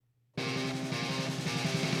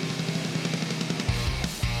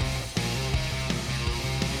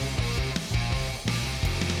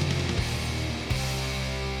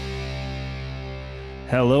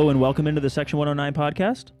Hello and welcome into the Section 109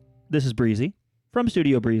 podcast. This is Breezy from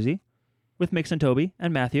Studio Breezy with Mix and Toby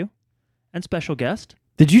and Matthew and special guest.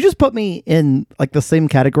 Did you just put me in like the same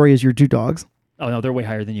category as your two dogs? Oh no, they're way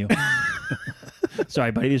higher than you.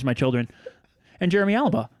 Sorry, buddy. These are my children. And Jeremy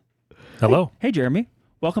Alumbaugh. Hello. Hey, Jeremy.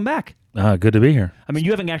 Welcome back. Good to be here. I mean,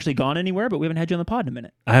 you haven't actually gone anywhere, but we haven't had you on the pod in a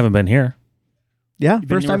minute. I haven't been here. Yeah, You been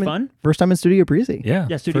first time. fun? First time in Studio Breezy. Yeah.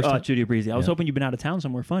 Yeah, First time. Studio Breezy. I was Yeah. hoping you'd been out of town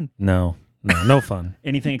somewhere fun. No fun.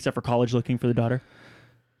 Anything except for college looking for the daughter?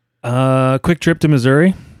 Quick trip to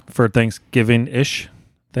Missouri for Thanksgiving-ish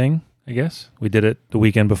thing, I guess. We did it the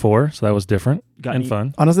weekend before, so that was different Got and any-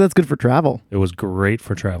 fun. Honestly, that's good for travel. It was great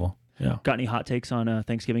for travel. Yeah. Got any hot takes on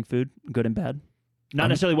Thanksgiving food, good and bad? Not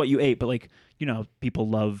necessarily what you ate, but like, you know, people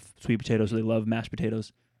love sweet potatoes or they love mashed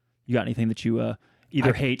potatoes. You got anything that you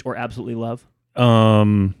either hate or absolutely love?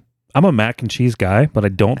 I'm a mac and cheese guy, but I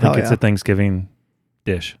don't think Hell it's yeah. a Thanksgiving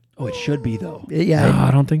dish. Oh, it should be though. Yeah, No,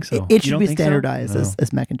 I don't think so. it You should don't be think so? standardized No.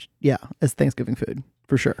 as mac and as Thanksgiving food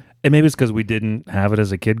for sure. And maybe it's because we didn't have it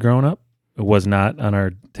as a kid growing up. It was not on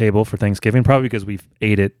our table for Thanksgiving, probably because we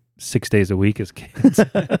ate it 6 days a week as kids.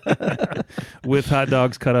 With hot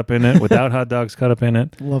dogs cut up in it, without hot dogs cut up in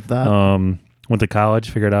it. Love that. Went to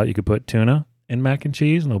college, figured out you could put tuna in mac and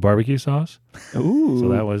cheese, no barbecue sauce. Ooh. So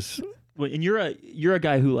that was Well, and you're a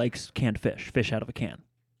guy who likes canned fish out of a can,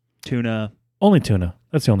 tuna. only tuna.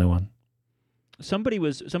 That's the only one. Somebody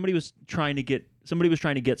was trying to get some.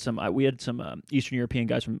 We had some Eastern European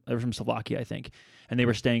guys from Slovakia, I think, and they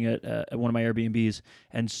were staying at one of my Airbnbs,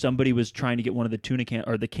 and somebody was trying to get one of the tuna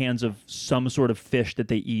the cans of some sort of fish that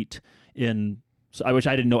they eat in. So which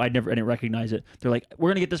I didn't know. I didn't recognize it. They're like, we're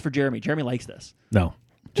gonna get this for Jeremy. Jeremy likes this. No,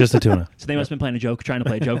 just the tuna. So they must have been trying to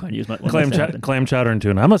play a joke on you. Clam chowder and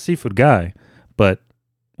tuna. I'm a seafood guy, but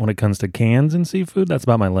when it comes to cans and seafood, that's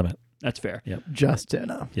about my limit. That's fair. Yep. Just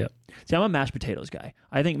tuna. Yep. See, I'm a mashed potatoes guy.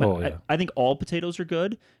 I think Oh, yeah. I think all potatoes are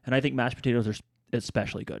good, and I think mashed potatoes are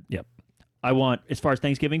especially good. Yep. I want, as far as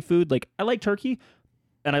Thanksgiving food, like I like turkey,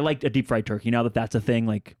 and I like a deep fried turkey. Now that that's a thing,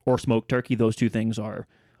 like or smoked turkey, those two things are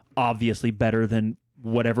obviously better than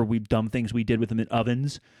whatever dumb things we did with them in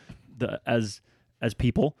ovens. As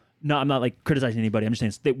people, no, I'm not like criticizing anybody. I'm just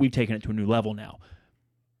saying that we've taken it to a new level now.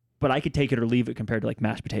 But I could take it or leave it compared to like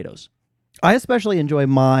mashed potatoes. I especially enjoy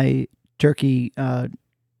my turkey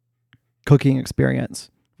cooking experience,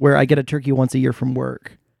 where I get a turkey once a year from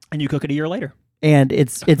work, And you cook it a year later. and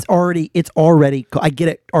it's already I get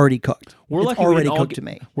it already cooked. We're It's lucky we already didn't all cooked to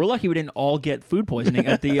me. We're lucky we didn't all get food poisoning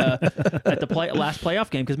at the last playoff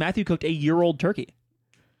game because Matthew cooked a year-old turkey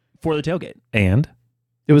for the tailgate. And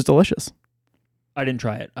It was delicious. I didn't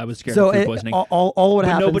try it. I was scared So of food it, poisoning. all what But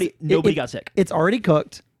happens? nobody got sick. It's already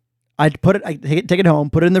cooked. I take it home,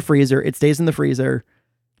 put it in the freezer. It stays in the freezer.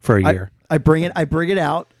 for a year. I bring it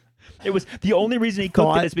out. It was the only reason he cooked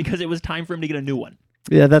Thought- it is because it was time for him to get a new one.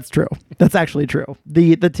 Yeah, that's true. That's actually true.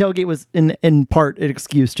 The tailgate was in part an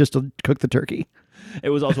excuse just to cook the turkey. It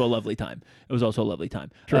was also a lovely time.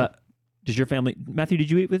 True. Did your family, Matthew? Did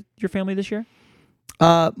you eat with your family this year?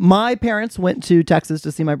 My parents went to Texas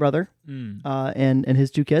to see my brother Mm. and his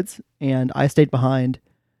two kids, and I stayed behind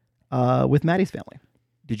with Maddie's family.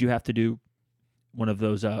 Did you have to do one of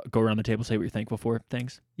those go around the table, say what you're thankful for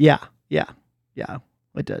things? Yeah,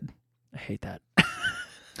 I did. I hate that.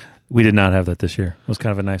 We did not have that this year. It was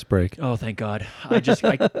kind of a nice break. Oh, thank God. I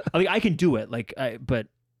can do it. But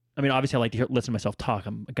I mean, obviously I like to listen to myself talk.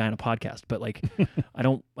 I'm a guy on a podcast, but like, I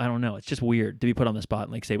don't know. It's just weird to be put on the spot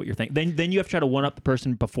and like say what you're thinking. Then you have to try to one up the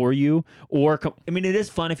person before you, or I mean, it is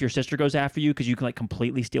fun if your sister goes after you because you can like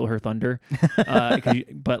completely steal her thunder.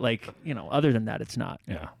 But like, you know, other than that, it's not.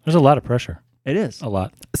 Yeah. There's a lot of pressure. It is. A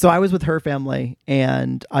lot. So I was with her family,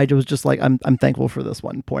 and I was just like, I'm thankful for this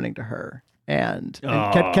one, pointing to her, and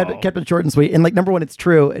kept it short and sweet. And like, number one, it's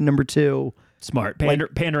true, and number two, Smart.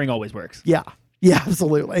 Pandering always works. yeah,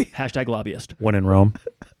 absolutely. Hashtag lobbyist. When in Rome.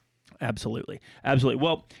 Absolutely.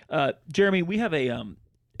 Well, Jeremy, we have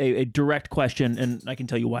a direct question, and I can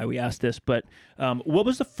tell you why we asked this, but what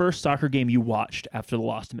was the first soccer game you watched after the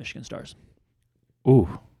loss to Michigan Stars?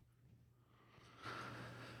 Ooh.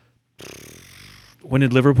 When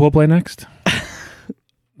did Liverpool play next?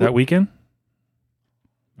 That weekend?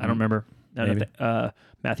 I don't remember. Maybe.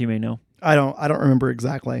 Matthew may know. I don't remember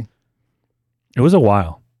exactly. It was a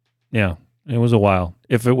while. Yeah, it was a while.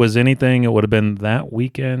 If it was anything, it would have been that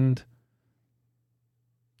weekend.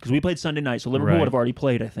 Because we played Sunday night, so Liverpool Right. would have already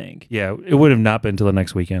played, I think. Yeah, it would have not been till the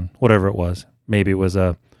next weekend, whatever it was. Maybe it was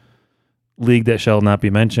a league that shall not be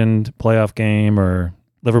mentioned playoff game or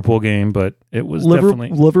Liverpool game, but it was definitely...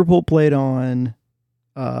 Liverpool played on.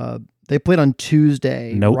 They played on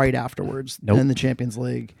Tuesday, Nope. right afterwards Nope. in the Champions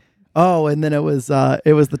League. Oh, and then it was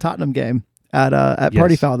the Tottenham game at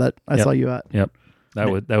Party Yes. Foul that I Yep. saw you at. Yep. That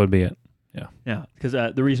would be it. Yeah, because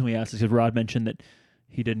the reason we asked is because Rod mentioned that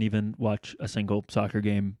he didn't even watch a single soccer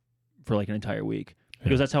game for like an entire week.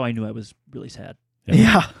 Because that's how I knew I was really sad.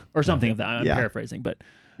 Yeah. Or something of that. I'm Yeah. paraphrasing, but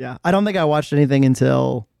Yeah. I don't think I watched anything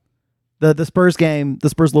until the Spurs game, the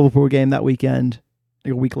Spurs Liverpool game that weekend.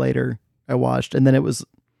 Like a week later, I watched, and then it was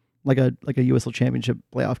like a USL Championship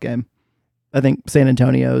playoff game. I think San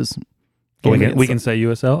Antonio's. We game can against- say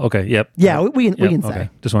USL. Okay. Yep. Yeah, we Yep, can say okay.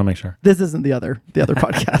 Just want to make sure. this isn't the other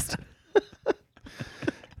podcast.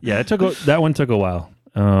 Yeah, that one took a while.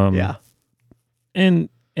 Yeah. And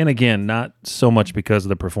again, not so much because of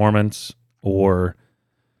the performance or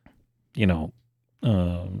who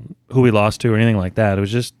we lost to or anything like that.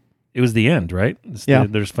 It was the end, right?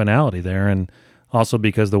 There's finality there, and also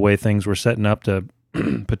because the way things were setting up to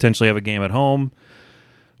potentially have a game at home,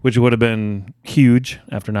 which would have been huge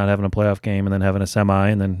after not having a playoff game and then having a semi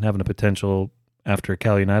and then having a potential after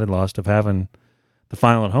Cal United lost of having the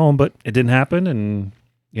final at home, but it didn't happen, and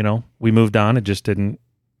we moved on. It just didn't.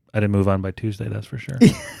 I didn't move on by Tuesday, that's for sure.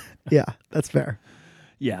 Yeah, that's fair.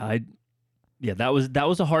 yeah, that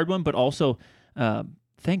was a hard one, but also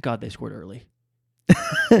thank God they scored early.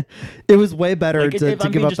 It was way better Like, to if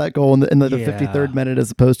I'm give being up that goal in the Yeah. 53rd minute as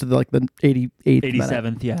opposed to the 88th minute.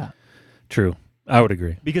 87th, yeah. True, I would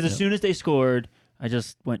agree. Because as soon as they scored, I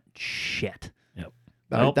just went shit.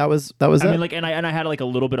 Nope. That was I it. mean, and I had like a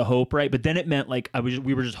little bit of hope, right? But then it meant like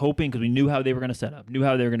we were just hoping because we knew how they were going to set up, knew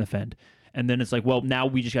how they were going to defend, and then it's like, well, now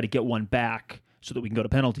we just got to get one back so that we can go to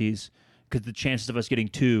penalties because the chances of us getting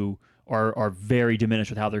two are very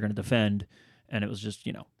diminished with how they're going to defend. And it was just,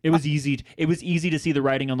 it was easy. It was easy to see the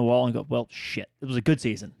writing on the wall and go, well, shit, it was a good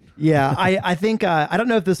season. Yeah, I think I don't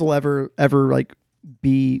know if this will ever like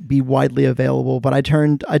be widely available, but I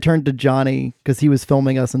turned to Johnny because he was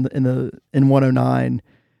filming us in 109.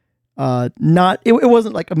 It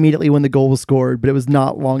wasn't like immediately when the goal was scored, but it was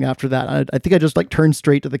not long after that. I think I just like turned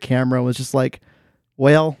straight to the camera and was just like,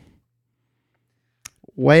 well,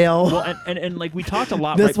 and like we talked a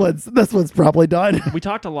lot. this one's probably done. We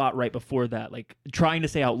talked a lot right before that, like trying to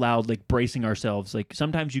say out loud, like bracing ourselves. Like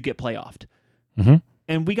sometimes you get playoffed,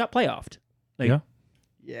 and we got playoffed. Like,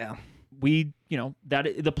 Yeah. we, that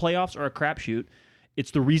the playoffs are a crapshoot.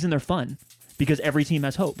 It's the reason they're fun because every team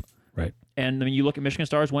has hope. Right. And I mean, you look at Michigan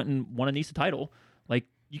Stars went and won a NISA title. Like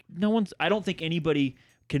I don't think anybody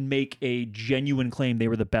can make a genuine claim they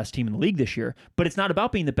were the best team in the league this year. But it's not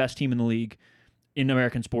about being the best team in the league in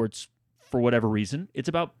American sports for whatever reason. It's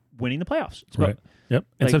about winning the playoffs. It's Right. about, Yep.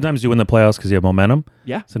 And sometimes you win the playoffs because you have momentum.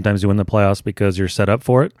 Yeah. Sometimes you win the playoffs because you're set up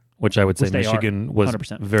for it, which I would say Which they are, Michigan was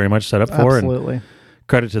 100%. very much set up for. Absolutely. And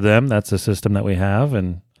credit to them. That's the system that we have.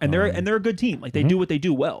 And they're a good team. Like they do what they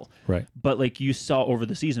do well. Right. But like you saw over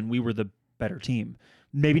the season, we were the better team.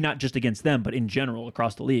 Maybe not just against them, but in general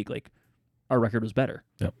across the league. Like our record was better.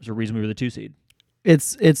 Yep. There's a reason we were the 2 seed.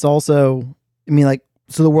 It's also, I mean, like,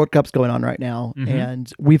 so the World Cup's going on right now,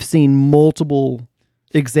 and we've seen multiple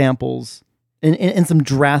examples in some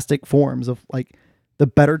drastic forms of like the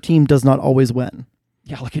better team does not always win.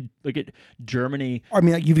 Yeah, look at Germany. I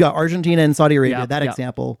mean, like, you've got Argentina and Saudi Arabia, Yeah.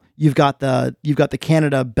 example. You've got the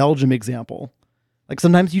Canada Belgium example. Like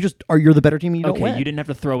sometimes you're the better team and you don't win. You didn't have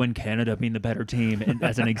to throw in Canada being the better team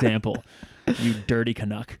as an example. You dirty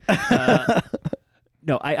Canuck.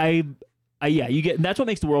 No, you get. That's what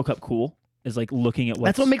makes the World Cup cool. Is like looking at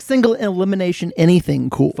That's what makes single elimination anything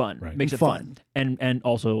cool. fun. Right. Makes it fun. And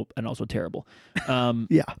also terrible.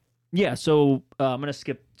 Yeah. Yeah. So I'm gonna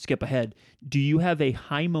skip ahead. Do you have a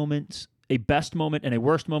high moment, a best moment, and a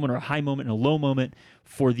worst moment, or a high moment and a low moment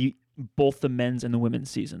for both the men's and the women's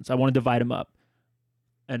seasons? I want to divide them up.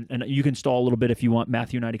 And you can stall a little bit if you want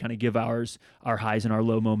Matthew and I to kind of give our highs and our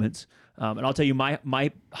low moments. And I'll tell you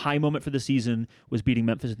my high moment for the season was beating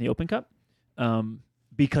Memphis in the Open Cup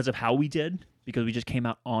because of how we did, because we just came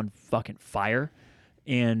out on fucking fire.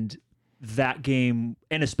 And that game,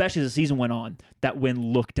 and especially as the season went on, that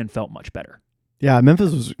win looked and felt much better. Yeah,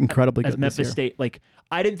 Memphis was incredibly good As Memphis this year. State, like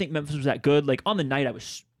I didn't think Memphis was that good. Like on the night, I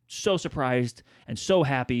was so surprised and so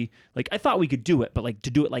happy. Like I thought we could do it, but like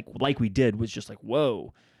to do it like we did was just like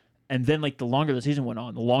whoa. And then like the longer the season went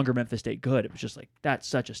on, the longer Memphis State good. It was just like that's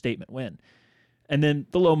such a statement win. And then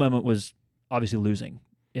the low moment was obviously losing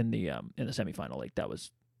in the semifinal. Like that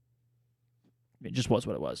was, it just was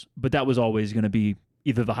what it was. But that was always going to be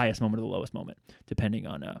either the highest moment or the lowest moment, depending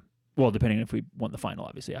on if we won the final.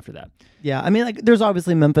 Obviously after that. Yeah, I mean, like, there's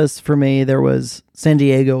obviously Memphis for me. There was San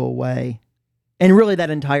Diego away, and really that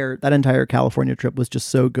entire California trip was just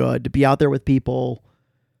so good to be out there with people,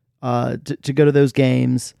 to go to those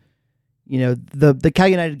games. The Cal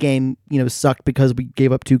United game, sucked because we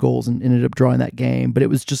gave up 2 goals and ended up drawing that game. But it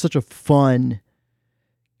was just such a fun.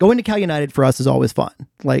 Going to Cal United for us is always fun.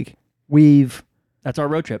 Like that's our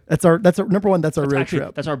road trip. That's our number one. That's our road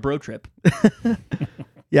trip. That's our bro trip.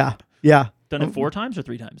 Yeah. Done it 4 times or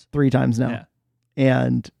 3 times? 3 times now. Yeah.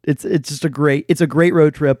 And it's just a great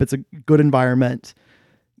road trip. It's a good environment.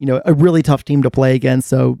 A really tough team to play against.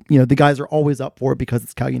 So, the guys are always up for it because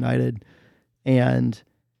it's Cal United. And,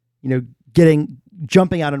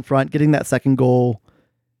 jumping out in front, getting that second goal,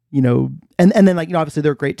 and then obviously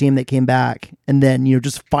they're a great team. They came back and then,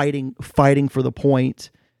 just fighting for the point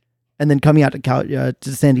and then coming out to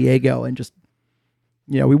San Diego and just,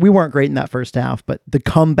 we weren't great in that first half, but the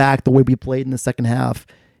comeback, the way we played in the second half,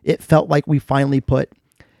 it felt like we finally put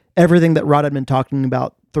everything that Rod had been talking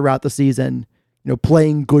about throughout the season,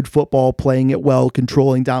 playing good football, playing it well,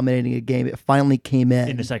 controlling, dominating a game. It finally came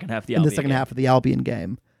in the second half of the Albion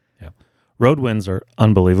game. Yeah. Road wins are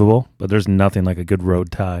unbelievable, but there's nothing like a good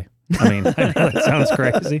road tie. I mean, I know that sounds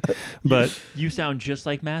crazy, but you sound just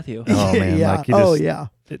like Matthew. Oh man, yeah. like you just, yeah.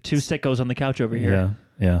 2 sickos on the couch over here.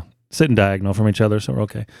 Yeah. Sitting diagonal from each other, so we're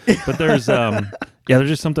okay. But there's there's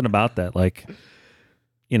just something about that, like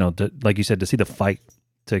like you said, to see the fight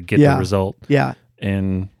to get the result. Yeah.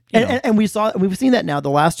 And we've seen that now the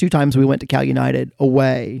last 2 times we went to Cal United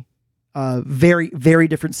away. Very, very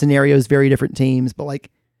different scenarios, very different teams, but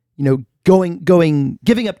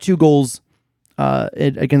giving up 2 goals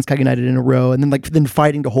against Cal United in a row and then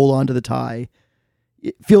fighting to hold on to the tie.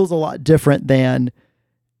 It feels a lot different than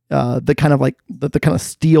the kind of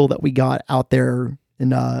steel that we got out there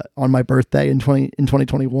on my birthday in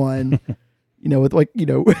 2021. With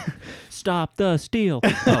Stop the steal.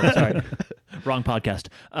 Oh, sorry. Wrong podcast.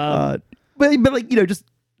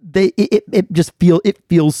 It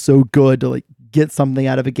feels so good to get something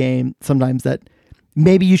out of a game sometimes that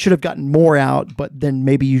maybe you should have gotten more out, but then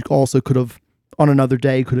maybe you also could have on another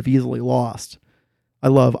day could have easily lost. I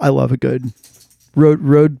love a good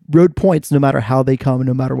road points, no matter how they come and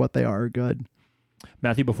no matter what they are good.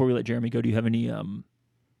 Matthew, before we let Jeremy go, do you have any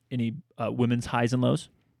women's highs and lows?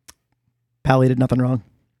 Pally did nothing wrong.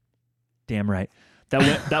 Damn right.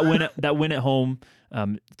 That win at home.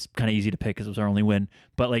 It's kind of easy to pick because it was our only win,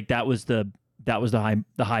 but that was the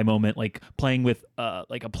high moment. Playing with a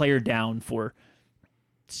player down for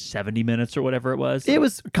 70 minutes or whatever it was. It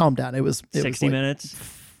was calm down. It was 60 minutes.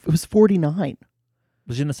 It was 49.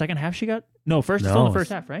 Was it in the second half she got? No, still in the first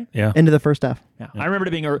half, right? Yeah. Into the first half. Yeah. I remember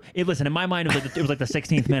it being listen, in my mind it was like the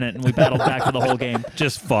 16th minute and we battled back for the whole game.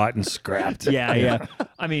 Just fought and scrapped. Yeah.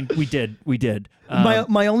 I mean, we did.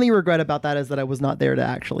 My only regret about that is that I was not there to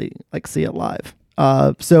actually see it live.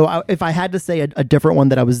 If I had to say a different one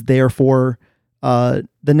that I was there for, the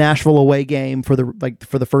Nashville away game for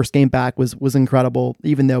the first game back was incredible,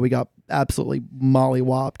 even though we got absolutely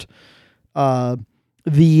mollywopped.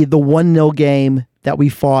 The 1-0 game that we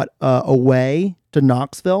fought away to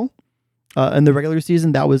Knoxville in the regular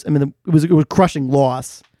season, it was a crushing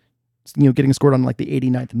loss. Getting scored on the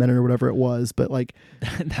 89th minute or whatever it was, but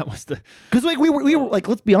that was because we were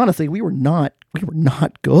let's be honest, we were not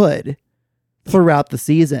good throughout the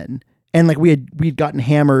season, and we'd gotten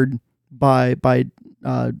hammered by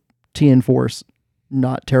TN Force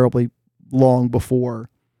not terribly long before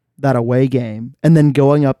that away game, and then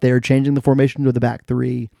going up there, changing the formation to the back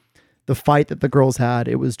 3, the fight that the girls had,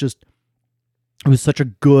 it was such a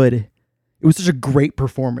great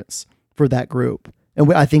performance for that group.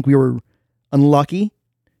 And I think we were unlucky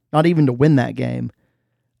not even to win that game.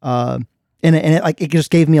 And it just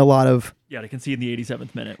gave me a lot of, to concede in the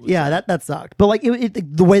 87th minute. That sucked. But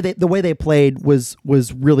the way they played was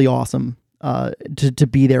really awesome to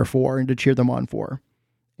be there for and to cheer them on for.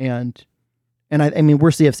 And I mean, we're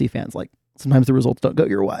CFC fans. Sometimes the results don't go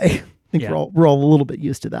your way. I think we're all a little bit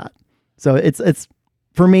used to that. So it's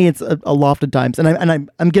for me, it's a lot of times, and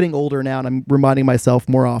I'm getting older now, and I'm reminding myself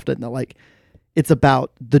more often that it's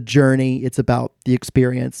about the journey, it's about the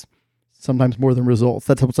experience, sometimes more than results.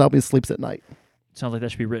 That's what helps me sleeps at night. Sounds like that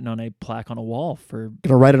should be written on a plaque on a wall.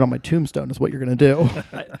 Gonna write it on my tombstone is what you're gonna do.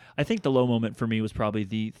 I think the low moment for me was probably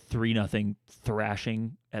the 3-0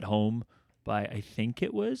 thrashing at home by, I think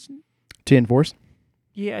it was TN Force.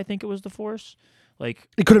 Yeah, I think it was the Force. It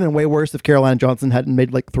could have been way worse if Caroline Johnson hadn't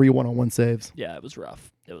made 3 1-on-1 saves. Yeah, it was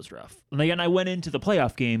rough. And again, I went into the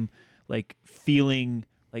playoff game feeling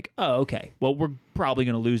oh, okay. Well, we're probably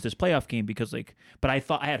going to lose this playoff game because but I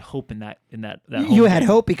thought I had hope in that You had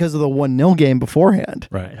hope because of the 1-0 game beforehand.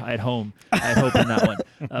 Right. I had hope in that one.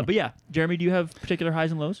 But yeah, Jeremy, do you have particular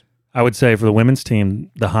highs and lows? I would say for the women's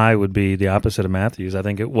team, the high would be the opposite of Matthews. I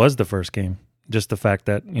think it was the first game. Just the fact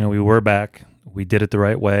that, we were back, We did it the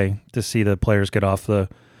right way. To see the players get off on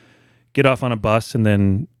a bus, and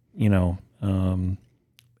then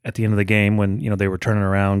at the end of the game when they were turning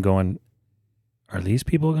around going, are these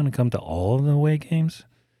people going to come to all of the away games?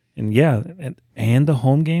 And yeah, and the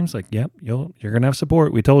home games, like, yep, you're going to have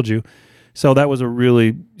support. We told you. So that was a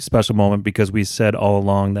really special moment because we said all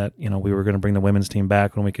along that, we were going to bring the women's team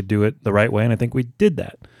back when we could do it the right way. And I think we did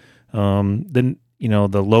that. Then,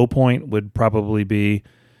 the low point would probably be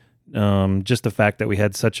just the fact that we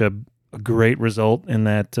had such a great result in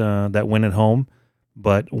that win at home,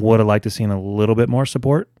 but would have liked to seen a little bit more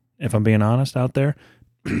support, if I'm being honest, out there.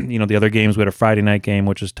 The other games, we had a Friday night game,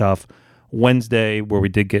 which was tough. Wednesday, where we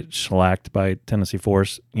did get shellacked by Tennessee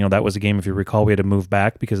Force, that was a game, if you recall, we had to move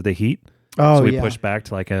back because of the heat. Oh, so we pushed back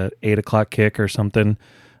to like a 8:00 kick or something.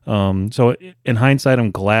 So in hindsight,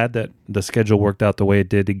 I'm glad that the schedule worked out the way it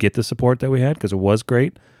did to get the support that we had because it was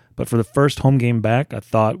great. But for the first home game back, I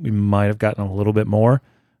thought we might have gotten a little bit more.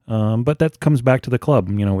 But that comes back to the club.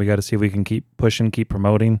 We got to see if we can keep pushing, keep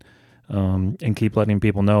promoting, and keep letting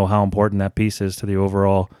people know how important that piece is to the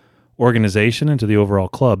overall organization and to the overall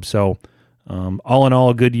club. So all in all,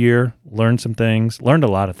 a good year. Learned a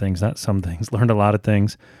lot of things, not some things, learned a lot of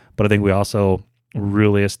things. But I think we also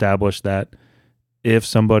really established that if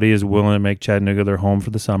somebody is willing to make Chattanooga their home for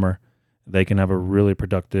the summer, they can have a really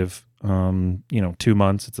productive, 2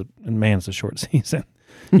 months. It's a short season,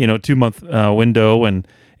 2-month window and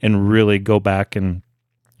really go back and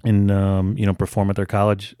perform at their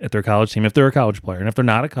college team if they're a college player. And if they're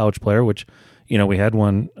not a college player, which, we had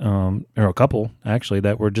one or a couple actually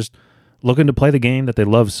that were just looking to play the game that they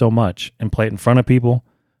love so much and play it in front of people,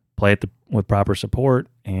 play it with proper support.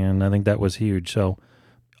 And I think that was huge. So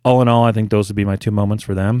all in all, I think those would be my 2 moments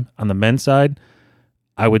for them. On the men's side,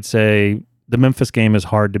 I would say the Memphis game is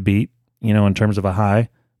hard to beat, in terms of a high.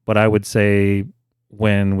 But I would say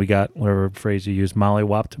when we got, whatever phrase you used,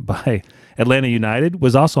 mollywopped by Atlanta United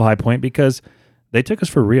was also a high point because they took us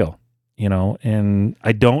for real, and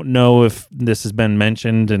I don't know if this has been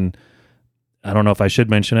mentioned, and I don't know if I should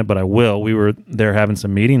mention it, but I will. We were there having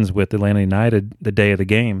some meetings with Atlanta United the day of the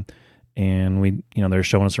game, and we, they're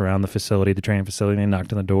showing us around the facility, the training facility, and they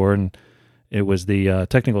knocked on the door, and it was the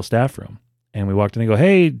technical staff room. And we walked in and go,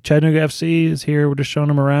 hey, Chattanooga FC is here. We're just showing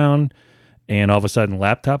them around. And all of a sudden,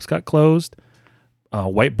 laptops got closed,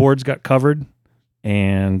 whiteboards got covered,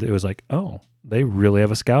 and it was like, oh, they really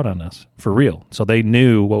have a scout on us, for real. So they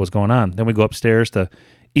knew what was going on. Then we go upstairs to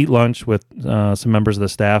eat lunch with some members of the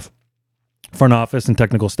staff, front office and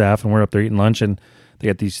technical staff, and we're up there eating lunch, and they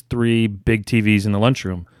got these 3 big TVs in the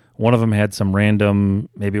lunchroom. One of them had some random,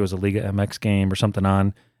 maybe it was a Liga MX game or something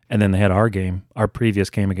on, and then they had our previous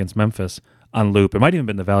game against Memphis on loop. It might even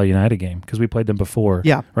been the Valley United game because we played them before.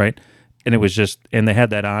 Yeah. Right? And it was and they had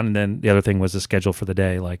that on, and then the other thing was the schedule for the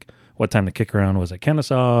day, like what time the kick around was at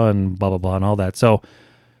Kennesaw and blah, blah, blah, and all that. So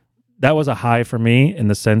that was a high for me in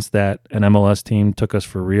the sense that an MLS team took us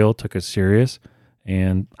for real, took us serious,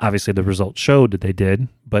 and obviously the results showed that they did,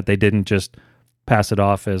 but they didn't just pass it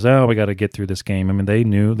off as, oh, we got to get through this game. I mean, they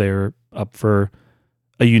knew they were up for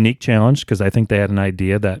a unique challenge because I think they had an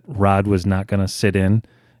idea that Rod was not going to sit in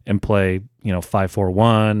and play,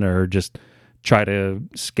 5-4-1 or just try to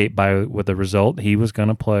skate by with the result. He was going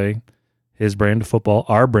to play his brand of football,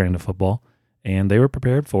 our brand of football, and they were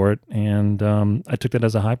prepared for it. And I took that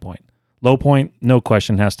as a high point. Low point, no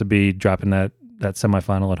question, has to be dropping that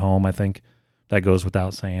semifinal at home. I think that goes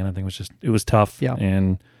without saying. I think it was tough. Yeah.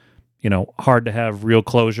 And, hard to have real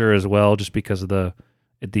closure as well, just because of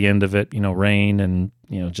at the end of it, rain and,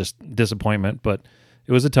 just disappointment. But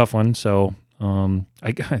it was a tough one. So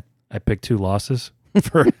I picked 2 losses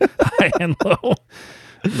for high and low.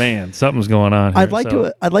 Man, something's going on here.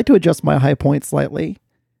 I'd like to adjust my high point slightly,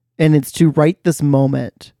 and it's to write this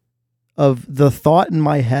moment of the thought in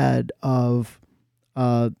my head of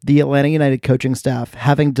the Atlanta United coaching staff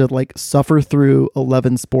having to suffer through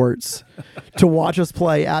 11 sports to watch us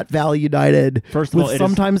play at Valley United. First of all,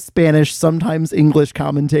 sometimes Spanish, sometimes English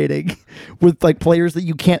commentating with players that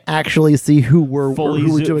you can't actually see who were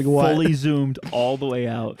doing what. Fully zoomed all the way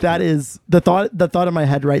out. That is the thought. The thought in my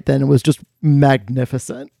head right then was just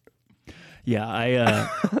magnificent. Yeah,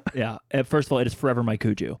 First of all, it is forever my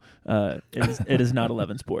Cuju. It is not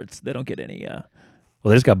 11 sports. They don't get any. Well,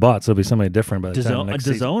 they just got bought, so it'll be somebody different by the time next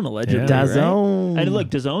season. DAZN allegedly. Yeah. DAZN. Right? And look,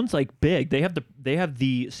 DAZN's big. They have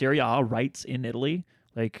the Serie A rights in Italy,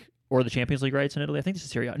 or the Champions League rights in Italy. I think it's the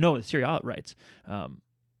Serie A. No, it's Serie A rights.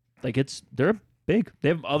 They're big. They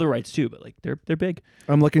have other rights too, but they're big.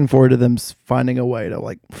 I'm looking forward to them finding a way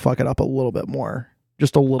to fuck it up a little bit more.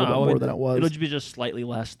 Just a little bit more than it was. It'll be just slightly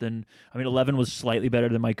less than. 11 was slightly better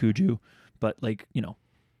than my Cuju, but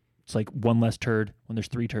It's like one less turd when there's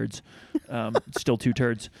 3 turds. Still 2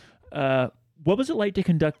 turds. What was it like to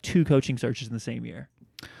conduct 2 coaching searches in the same year?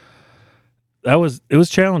 It was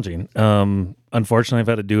challenging. Unfortunately, I've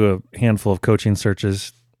had to do a handful of coaching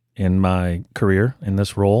searches in my career in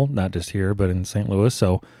this role, not just here, but in St. Louis.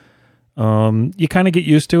 So you kind of get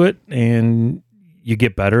used to it, and you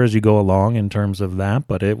get better as you go along in terms of that.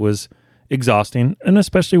 But it was exhausting, and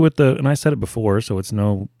especially with and I said it before, so it's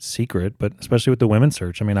no secret, but especially with the women's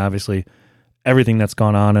search. I mean, obviously, everything that's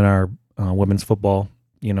gone on in our women's football,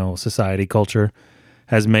 society culture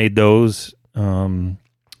has made those,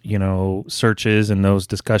 searches and those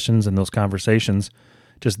discussions and those conversations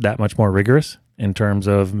just that much more rigorous in terms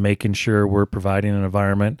of making sure we're providing an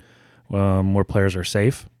environment where players are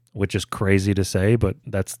safe, which is crazy to say, but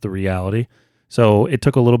that's the reality. So it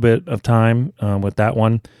took a little bit of time with that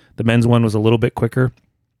one. The men's one was a little bit quicker,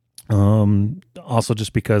 also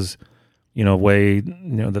just because,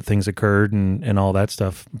 that things occurred and all that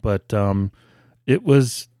stuff. But it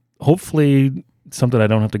was hopefully something I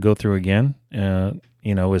don't have to go through again.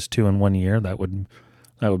 Is 2 in 1 year. That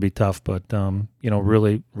would be tough. But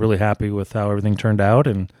really, really happy with how everything turned out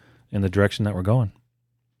and in the direction that we're going.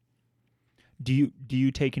 Do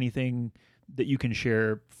you take anything that you can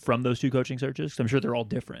share from those 2 coaching searches? 'Cause I'm sure they're all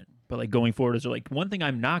different, but like going forward, is there like one thing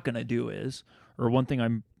I'm not going to do is, or one thing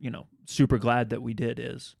I'm, super glad that we did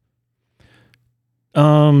is?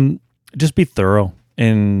 Just be thorough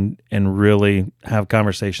and really have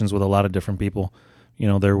conversations with a lot of different people.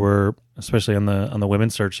 There were, especially on the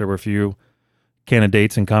women's search, there were a few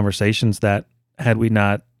candidates and conversations that had we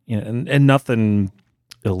not, and nothing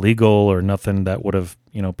illegal or nothing that would have,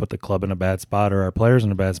 put the club in a bad spot or our players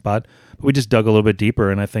in a bad spot. But we just dug a little bit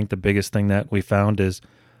deeper. And I think the biggest thing that we found is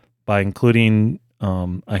by including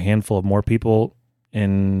a handful of more people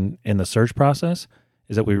in the search process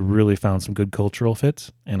is that we really found some good cultural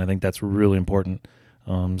fits. And I think that's really important.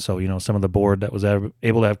 So, some of the board that was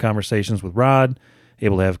able to have conversations with Rod,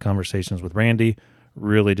 able to have conversations with Randy,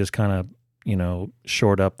 really just kind of,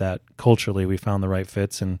 shored up that culturally we found the right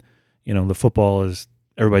fits. And, the football is,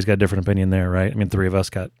 everybody's got a different opinion there, right? I mean, 3 of us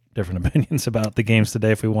got different opinions about the games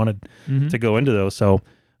today if we wanted to go into those. So,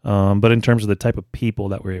 but in terms of the type of people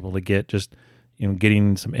that we're able to get, just,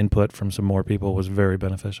 getting some input from some more people was very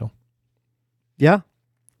beneficial. Yeah.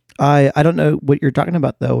 I don't know what you're talking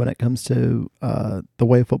about, though, when it comes to the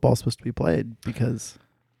way football is supposed to be played, because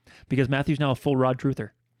Matthew's now a full Rod truther.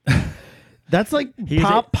 That's like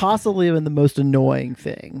possibly even the most annoying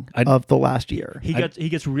thing of the last year. He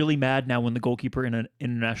gets really mad now when the goalkeeper in an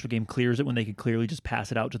international game clears it when they could clearly just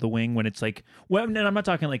pass it out to the wing when it's like, well, and I'm not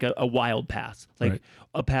talking like a wild pass, like right.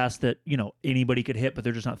 A pass that anybody could hit, but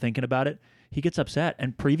they're just not thinking about it. He gets upset,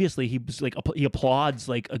 and previously he was like he applauds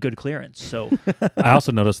like a good clearance. So I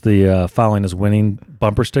also noticed the "following is winning"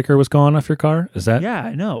 bumper sticker was gone off your car. Is that? Yeah,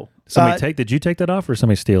 I know. Did you take that off or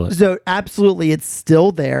somebody steal it? So absolutely, it's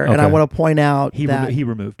still there, and I want to point out that he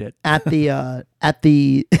removed it at the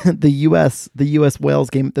U.S. Wales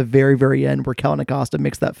game at the very, very end, where Kellen Acosta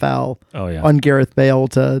makes that foul on Gareth Bale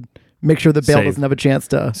to make sure that Bale doesn't have a chance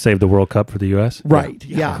to save the World Cup for the U.S. Right?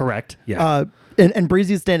 Yeah, correct. Yeah. And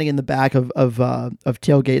Breezy's standing in the back of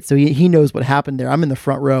tailgate, so he knows what happened there. I'm in the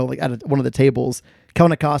front row, like at one of the tables.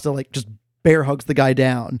 Kellen Acosta like just bear hugs the guy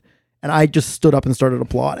down, and I just stood up and started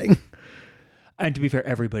applauding. And to be fair,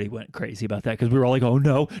 everybody went crazy about that because we were all like, "Oh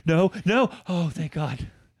no, no, no! Oh, thank God!"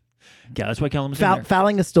 Yeah, that's why Kellen was in there.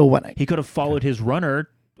 Fouling is still winning. He could have followed his runner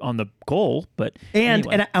on the goal, but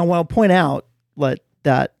anyway. And I want to point out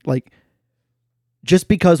that just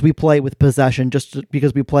because we play with possession, just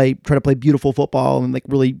because we try to play beautiful football and like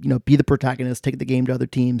really, be the protagonist, take the game to other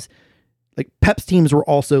teams, like Pep's teams were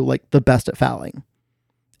also like the best at fouling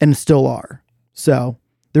and still are. So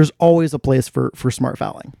there's always a place for smart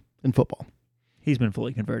fouling in football. He's been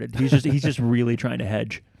fully converted. He's just really trying to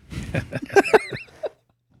hedge.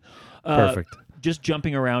 Perfect. Just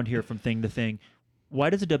jumping around here from thing to thing.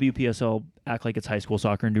 Why does the WPSL act like it's high school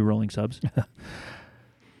soccer and do rolling subs?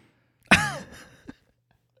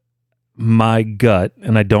 My gut,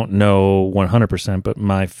 and I don't know 100%, but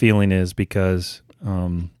my feeling is because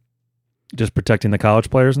just protecting the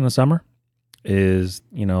college players in the summer is,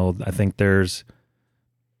 I think there's,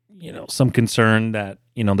 some concern that,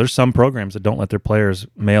 there's some programs that don't let their players,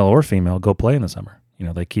 male or female, go play in the summer.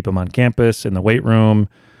 They keep them on campus, in the weight room,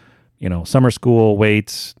 summer school,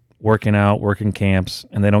 weights, working out, working camps,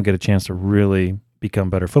 and they don't get a chance to really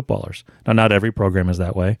become better footballers. Now, not every program is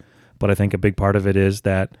that way, but I think a big part of it is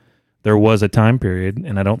that there was a time period,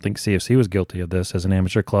 and I don't think CFC was guilty of this as an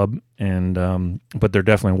amateur club, and but there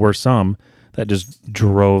definitely were some that just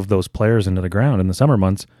drove those players into the ground in the summer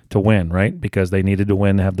months to win, right? Because they needed to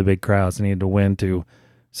win to have the big crowds. They needed to win to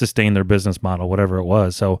sustain their business model, whatever it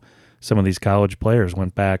was. So some of these college players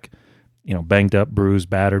went back, banged up, bruised,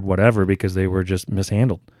 battered, whatever, because they were just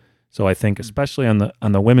mishandled. So I think especially on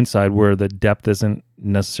the women's side where the depth isn't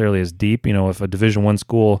necessarily as deep, if a Division I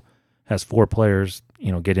school has 4 players,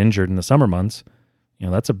 get injured in the summer months,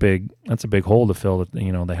 that's a big hole to fill that,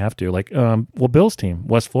 they have to. Like, Bill's team,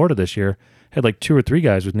 West Florida this year, had like 2 or 3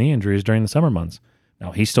 guys with knee injuries during the summer months.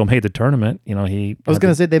 Now, he still made the tournament. I was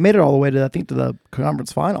going to say they made it all the way to the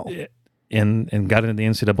conference final. And got into the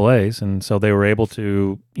NCAAs. And so they were able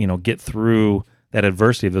to, get through that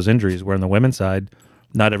adversity of those injuries, where on the women's side,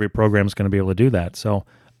 not every program is going to be able to do that. So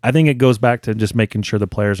I think it goes back to just making sure the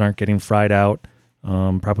players aren't getting fried out,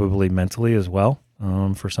 probably mentally as well,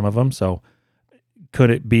 for some of them. So could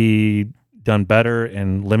it be done better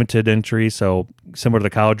and limited entry? So similar to the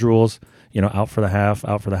college rules, out for the half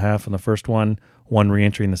in the first one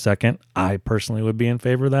re-entry in the second. I personally would be in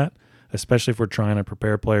favor of that, especially if we're trying to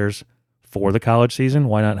prepare players for the college season.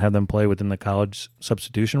 Why not have them play within the college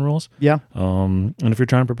substitution rules? Yeah. And if you're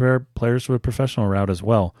trying to prepare players for a professional route as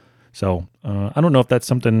well. So I don't know if that's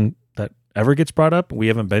something that ever gets brought up. We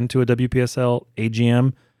haven't been to a WPSL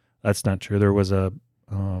AGM. That's not true. There was a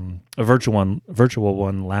virtual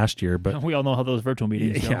one last year, but we all know how those virtual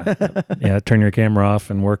meetings go. Yeah, turn your camera off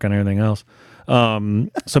and work on everything else.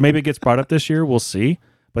 So maybe it gets brought up this year. We'll see.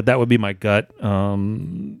 But that would be my gut.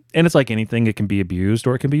 And it's like anything, it can be abused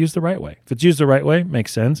or it can be used the right way. If it's used the right way, it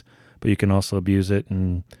makes sense. But you can also abuse it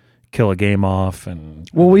and kill a game off. And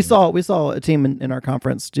we saw a team in our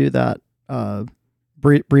conference do that.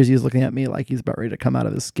 Breezy is looking at me like he's about ready to come out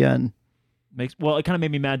of his skin. It kind of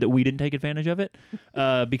made me mad that we didn't take advantage of it,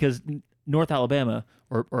 because North Alabama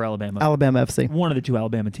or Alabama FC, one of the 2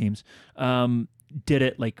 Alabama teams, did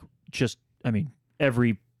it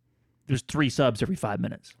there's 3 subs every 5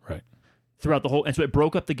 minutes, right, throughout the whole, and so it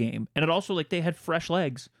broke up the game, and it also they had fresh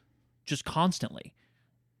legs, just constantly,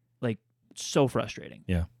 so frustrating.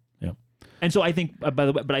 Yeah. And so I think, by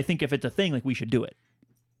the way, but I think if it's a thing, we should do it.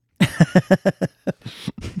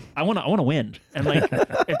 I want to win, and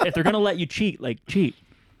if they're gonna let you cheat, cheat.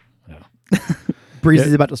 Yeah.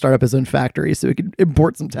 Breezy's about to start up his own factory so he can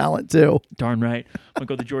import some talent too. Darn right. I'm gonna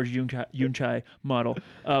go the George Yunchai model.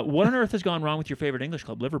 What on earth has gone wrong with your favorite English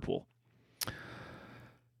club, Liverpool?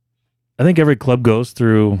 I think every club goes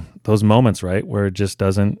through those moments, right, where it just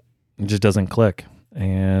doesn't click.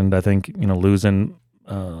 And I think losing.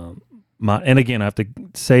 And again, I have to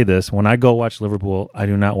say this: when I go watch Liverpool, I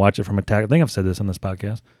do not watch it from a I think I've said this on this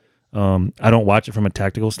podcast. I don't watch it from a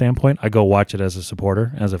tactical standpoint. I go watch it as a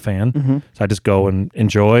supporter, as a fan. Mm-hmm. So I just go and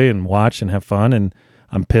enjoy and watch and have fun. And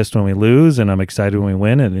I'm pissed when we lose, and I'm excited when we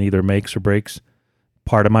win. And it either makes or breaks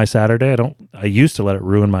part of my Saturday. I used to let it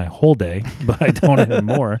ruin my whole day, but I don't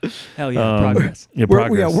anymore. Hell yeah, progress. Yeah,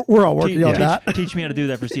 progress. We're all working on that. Teach me how to do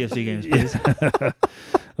that for CFC games, please.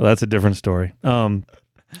 Well, that's a different story.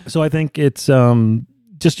 So I think it's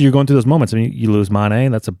just you're going through those moments. I mean, you lose Mane,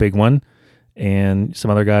 that's a big one. And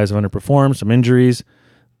some other guys have underperformed, some injuries.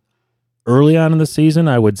 Early on in the season,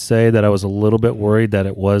 I would say that I was a little bit worried that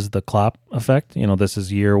it was the Klopp effect. This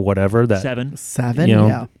is year whatever. That 7.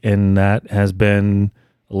 Yeah. And that has been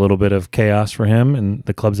a little bit of chaos for him and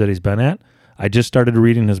the clubs that he's been at. I just started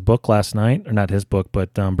reading his book last night, or not his book,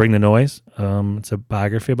 but Bring the Noise. It's a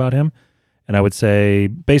biography about him. And I would say,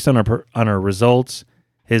 based on our results,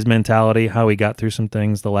 his mentality, how he got through some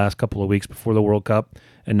things the last couple of weeks before the World Cup,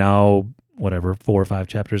 and now, 4 or 5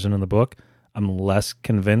 chapters into the book, I'm less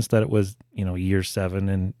convinced that it was, year 7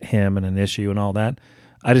 and him and an issue and all that.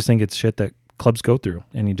 I just think it's shit that clubs go through,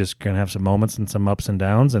 and you just going to have some moments and some ups and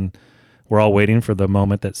downs, and we're all waiting for the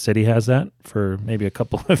moment that City has that for maybe a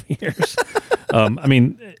couple of years.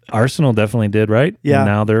 Arsenal definitely did, right? Yeah. And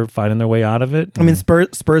now they're finding their way out of it. I mean,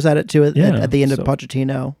 Spurs had it too at the end of so.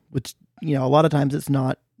 Pochettino, which, a lot of times it's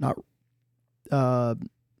not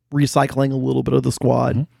recycling a little bit of the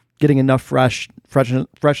squad, mm-hmm. getting enough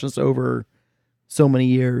freshness over so many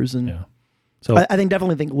years. And so I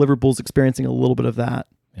definitely think Liverpool's experiencing a little bit of that.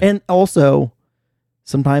 Yeah. And also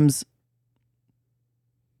sometimes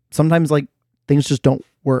things just don't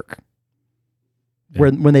work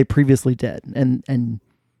when they previously did. And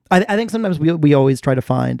I think sometimes we always try to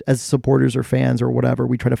find, as supporters or fans or whatever,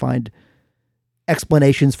 we try to find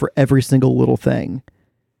explanations for every single little thing.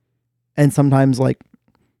 And sometimes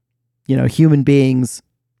human beings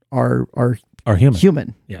are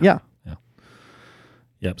human. Yeah.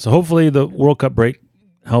 So hopefully the World Cup break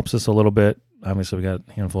helps us a little bit. Obviously, we got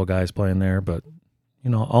a handful of guys playing there, but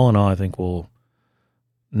all in all, I think we'll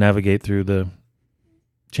navigate through the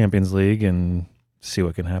Champions League and see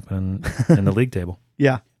what can happen in the league table.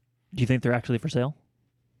 Yeah. Do you think they're actually for sale?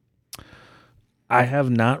 I have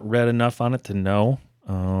not read enough on it to know.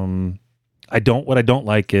 What I don't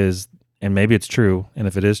like is, and maybe it's true, and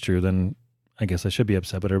if it is true, then I guess I should be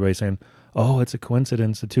upset, but everybody's saying, oh, it's a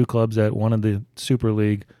coincidence. The two clubs that won in the Super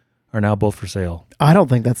League are now both for sale. I don't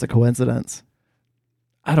think that's a coincidence.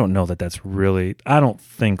 I don't know that that's really, I don't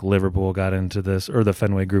think Liverpool got into this, or the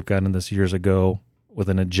Fenway Group got into this years ago with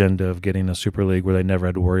an agenda of getting a Super League where they never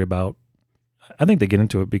had to worry about. I think they get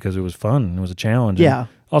into it because it was fun. It was a challenge. Yeah. And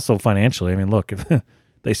also financially. I mean, look, if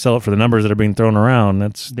they sell it for the numbers that are being thrown around,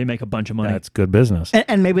 they make a bunch of money. That's good business.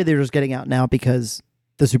 And maybe they're just getting out now because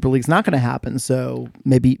the Super League's not going to happen. So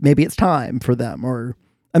maybe it's time for them. Or,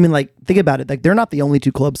 I mean, like, think about it. Like, they're not the only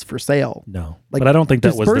two clubs for sale. No. Like, but I don't think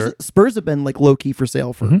that was Spurs have been like low key for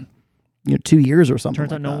sale for 2 years or something.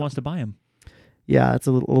 Turns out like no that. one wants to buy them. Yeah, it's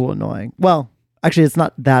a little annoying. Well, actually, it's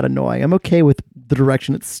not that annoying. I'm okay with the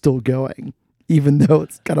direction it's still going, even though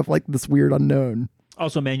it's kind of like this weird unknown.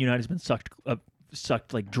 Also, Man United's been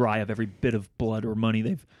sucked like dry of every bit of blood or money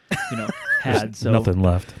they've had. So nothing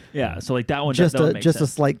left. Yeah, so like that one Just that one makes a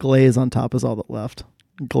sense. slight glaze on top is all that left.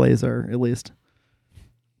 Glazer, at least.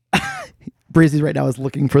 Breezy right now is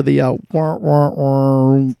looking for the wah, wah,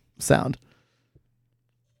 wah sound.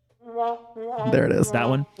 There it is. That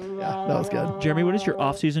one. Yeah, that was good. Jeremy, what is your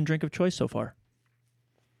off-season drink of choice so far?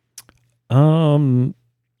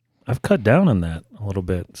 I've cut down on that a little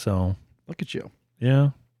bit. So Look at you. yeah,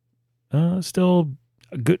 still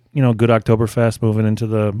a good, good Oktoberfest moving into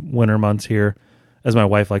the winter months here. As my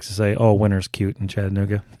wife likes to say, oh, winter's cute in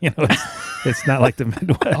Chattanooga. It's not like the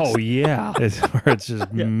Midwest. Oh yeah, it's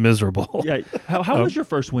just miserable. yeah. How was your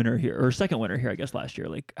first winter here or second winter here? I guess last year.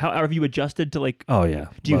 Like, how have you adjusted to like? Oh yeah.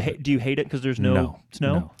 Do you hate it because there's no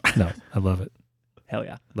snow? No, I love it. Hell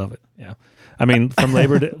yeah, Love it. Yeah, I mean, from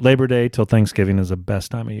Labor Day till Thanksgiving is the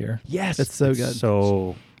best time of year. yes, It's so good.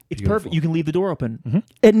 So it's beautiful. perfect. You can leave the door open.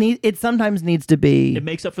 It sometimes needs to be. It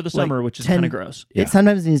makes up for the Like summer, which is 10 kind of gross. Yeah. It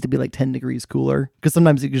sometimes needs to be like 10 degrees cooler because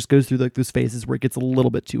sometimes it just goes through like those phases where it gets a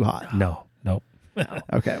little bit too hot. No.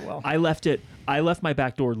 Okay, well, I left my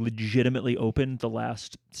back door legitimately open the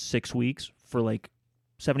last 6 weeks for like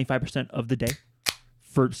 75% of the day.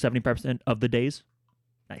 For 75% of the days.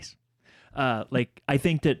 Nice. Like I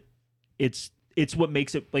think that it's what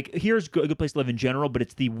makes it like here's a good place to live in general, but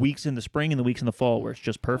it's the weeks in the spring and the weeks in the fall where it's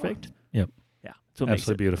just perfect. Yep. Yeah. So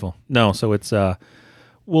Absolutely beautiful. No, so it's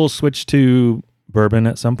we'll switch to bourbon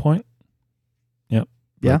at some point. Yep.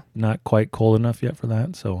 But Yeah. not quite cold enough yet for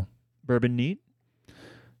that. So bourbon neat.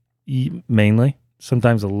 mainly,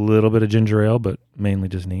 sometimes a little bit of ginger ale, but mainly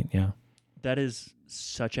just neat. Yeah. That is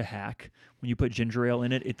such a hack. When you put ginger ale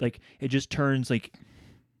in it, it just turns like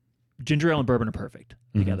ginger ale and bourbon are perfect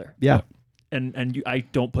together. yeah. And I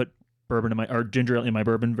don't put bourbon in or ginger ale in my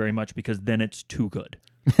bourbon very much because then it's too good.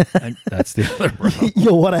 That's the other problem.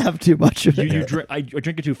 You'll want to have too much of it. I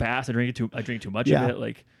drink it too fast. I drink too much Yeah. of it.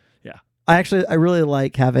 Like, yeah. I really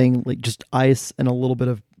like having like just ice and a little bit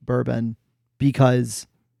of bourbon because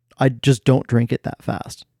I just don't drink it that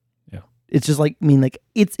fast. Yeah. It's just like, I mean, like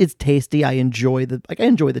it's tasty. I enjoy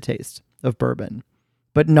the taste of bourbon,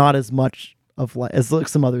 but not as much of as like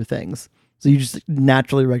some other things. So you just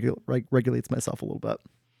naturally regulates myself a little bit.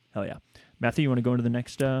 Hell yeah. Matthew, you want to go into the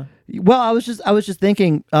next? Well, I was just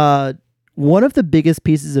thinking, one of the biggest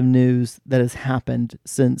pieces of news that has happened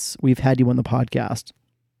since we've had you on the podcast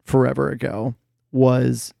forever ago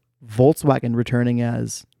was Volkswagen returning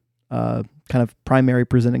as kind of primary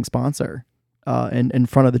presenting sponsor in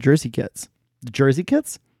front of the Jersey Kits. The Jersey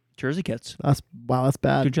Kits? Jersey Kits. That's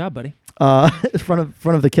bad. Good job, buddy. In front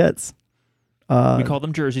of the Kits. We call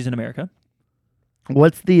them jerseys in America.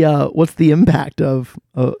 What's the impact of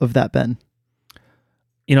that, Ben?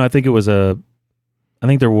 I think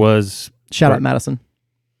there was Shout out Madison.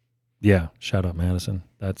 Yeah, shout out Madison.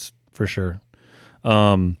 That's for sure.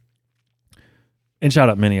 And shout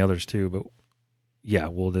out many others too, but yeah,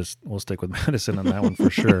 we'll stick with Madison on that one for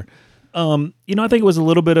sure. I think it was a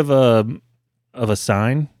little bit of a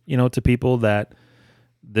sign, to people that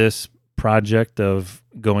this project of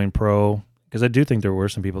going pro, because I do think there were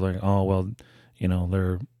some people that are like, oh, well,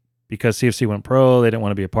 they're because CFC went pro, they didn't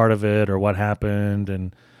want to be a part of it or what happened.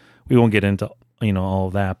 And we won't get into, all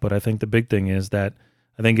of that. But I think the big thing is that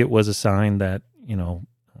I think it was a sign that,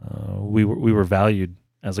 we were valued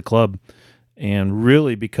as a club, and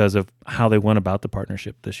really because of how they went about the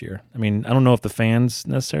partnership this year. I mean, I don't know if the fans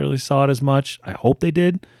necessarily saw it as much. I hope they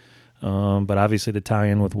did. But obviously the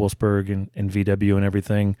tie-in with Wolfsburg and VW and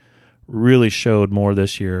everything really showed more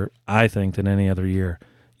this year, I think, than any other year.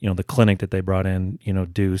 The clinic that they brought in,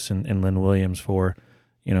 Deuce and Lynn Williams for,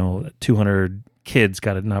 200 kids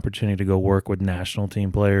got an opportunity to go work with national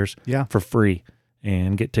team players for free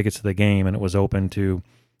and get tickets to the game. And it was open to,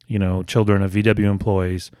 children of VW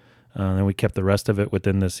employees. And we kept the rest of it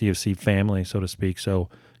within the CFC family, so to speak. So,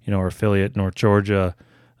 our affiliate, North Georgia,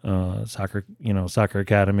 soccer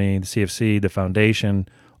academy, the CFC, the foundation,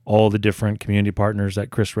 all the different community partners that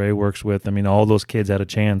Chris Ray works with. I mean, all those kids had a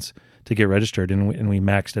chance to get registered, and we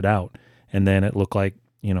maxed it out. And then it looked like,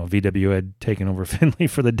 VW had taken over Findlay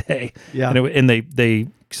for the day. Yeah. And they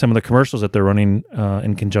some of the commercials that they're running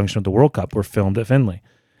in conjunction with the World Cup were filmed at Findlay.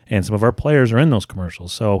 And some of our players are in those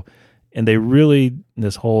commercials. So, and they really,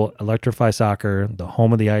 this whole Electrify Soccer, the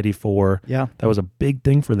home of the ID4, that was a big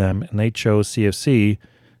thing for them. And they chose CFC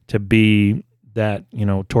to be that,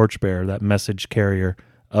 torchbearer, that message carrier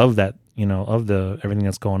of that, of the everything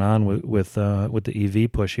that's going on with the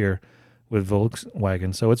EV push here with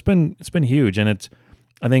Volkswagen. So it's been huge, and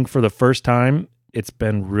I think for the first time it's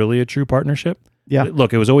been really a true partnership. Yeah.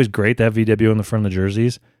 Look, it was always great to have VW on the front of the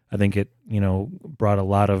jerseys. I think it brought a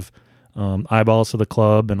lot of eyeballs to the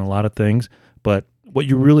club and a lot of things. But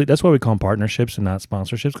that's why we call them partnerships and not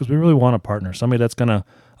sponsorships, because we really want a partner, somebody that's going to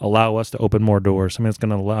allow us to open more doors, somebody that's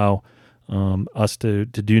going to allow us to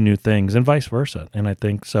do new things, and vice versa. And I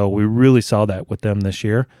think so we really saw that with them this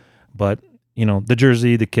year. But the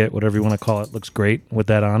jersey, the kit, whatever you want to call it, looks great with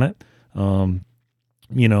that on it. And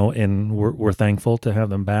we're thankful to have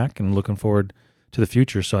them back and looking forward to the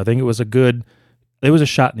future. So I think it was a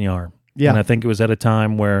shot in the arm. Yeah. And I think it was at a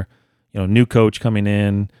time where, new coach coming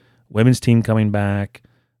in, women's team coming back,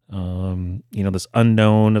 this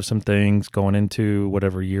unknown of some things going into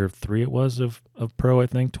whatever year 3 it was of pro, I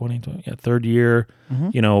think 2020, third year.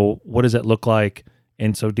 Mm-hmm. What does it look like?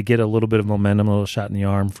 And so to get a little bit of momentum, a little shot in the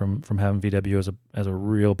arm from having VW as a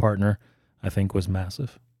real partner, I think was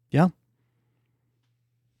massive. Yeah.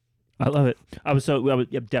 I love it. I was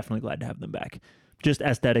definitely glad to have them back. Just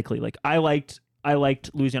aesthetically, like I liked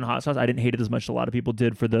Louisiana Hot Sauce. I didn't hate it as much as a lot of people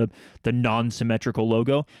did for the non-symmetrical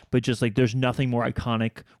logo, but just like there's nothing more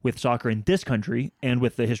iconic with soccer in this country and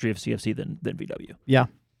with the history of CFC than VW. Yeah,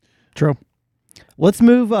 true. Let's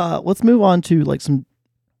move on to like some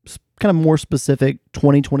kind of more specific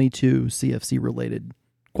 2022 CFC related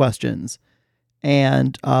questions,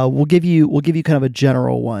 and we'll give you kind of a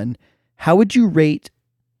general one. How would you rate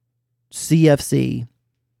CFC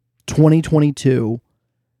 2022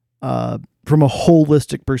 from a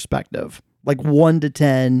holistic perspective? Like 1 to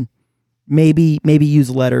 10, maybe use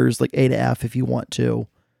letters like A to F if you want to.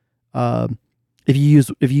 If you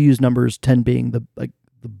use numbers, 10 being the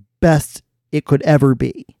best it could ever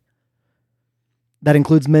be. That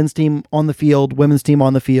includes men's team on the field, women's team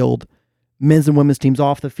on the field, men's and women's teams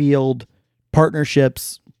off the field,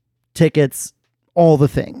 partnerships, tickets, all the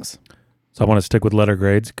things. So I want to stick with letter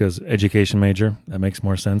grades because education major, that makes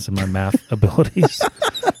more sense in my math abilities.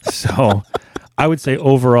 So I would say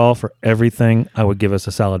overall for everything, I would give us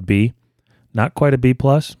a solid B. Not quite a B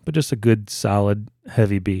plus, but just a good, solid,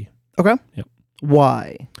 heavy B. Okay. Yep.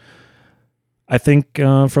 Why? I think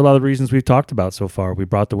for a lot of the reasons we've talked about so far. We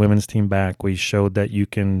brought the women's team back. We showed that you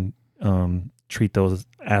can treat those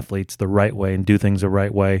athletes the right way and do things the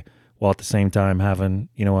right way, while at the same time having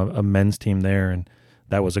a men's team there. And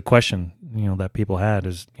that was a question that people had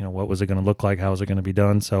is what was it going to look like? How is it going to be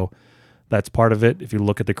done? So that's part of it. If you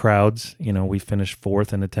look at the crowds, we finished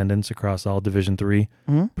 4th in attendance across all Division III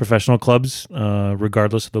professional clubs,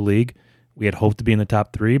 regardless of the league. We had hoped to be in the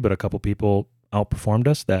top 3, but a couple people outperformed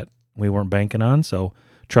us that we weren't banking on. So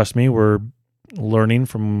trust me, we're learning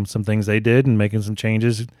from some things they did and making some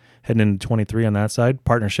changes heading into 23 on that side.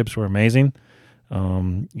 Partnerships were amazing.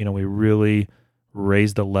 We really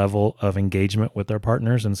raised the level of engagement with our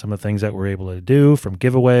partners and some of the things that we're able to do, from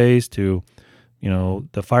giveaways to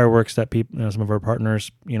the fireworks that people, some of our partners,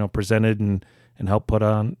 presented and helped put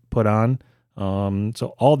on.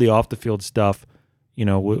 So all the off the field stuff,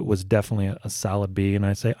 was definitely a solid B. And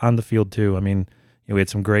I say on the field too. I mean, we had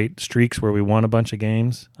some great streaks where we won a bunch of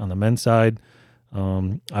games on the men's side.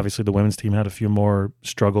 Obviously the women's team had a few more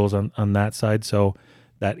struggles on that side. So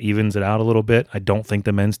that evens it out a little bit. I don't think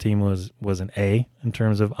the men's team was an A in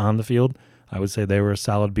terms of on the field. I would say they were a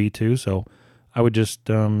solid B too. So I would just,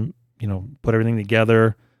 put everything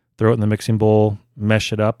together, throw it in the mixing bowl,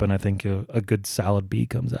 mesh it up, and I think a good solid B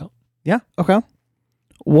comes out. Yeah. Okay.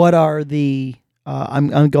 What are the?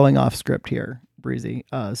 I'm going off script here, Breezy.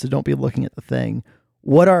 So don't be looking at the thing.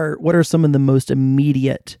 What are some of the most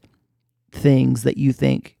immediate things that you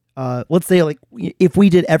think? Let's say like if we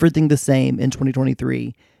did everything the same in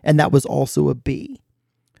 2023, and that was also a B.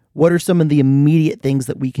 what are some of the immediate things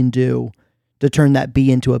that we can do to turn that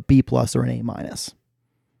B into a B+ or an A-?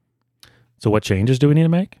 So what changes do we need to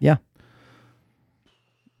make? Yeah.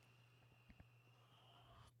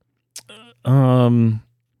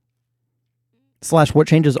 Slash, what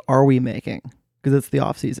changes are we making? Because it's the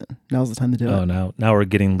off season. Now's the time to do it. Oh, now we're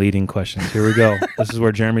getting leading questions. Here we go. This is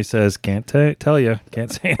where Jeremy says, "Can't tell you,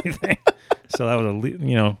 can't say anything." So that was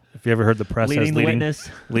if you ever heard the press Leading as the witness.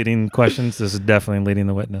 leading questions, this is definitely leading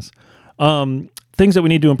the witness. Things that we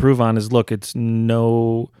need to improve on is, look, it's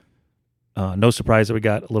no surprise that we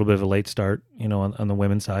got a little bit of a late start, on the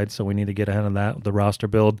women's side. So we need to get ahead of that. The roster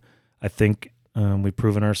build, I think we've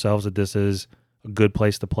proven ourselves that this is a good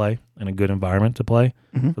place to play and a good environment to play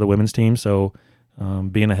for the women's team. So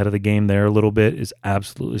being ahead of the game there a little bit is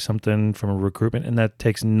absolutely something from a recruitment, and that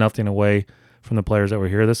takes nothing away from the players that were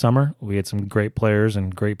here this summer. We had some great players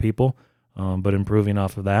and great people, but improving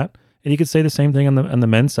off of that. And you could say the same thing on the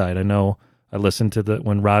men's side. I know I listened to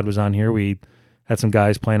when Rod was on here, we had some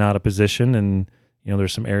guys playing out of position, and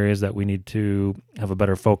there's some areas that we need to have a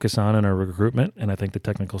better focus on in our recruitment, and I think the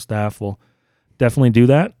technical staff will definitely do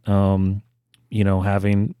that.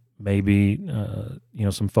 Having maybe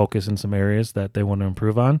some focus in some areas that they want to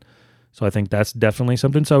improve on. So I think that's definitely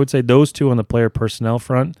something. So I would say those two on the player personnel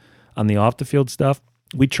front. On the off the field stuff,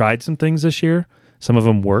 we tried some things this year. Some of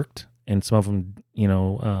them worked, and some of them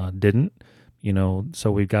didn't. So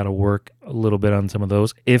we've got to work a little bit on some of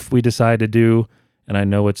those. If we decide to do, and I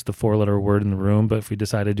know it's the 4-letter word in the room, but if we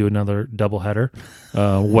decide to do another doubleheader,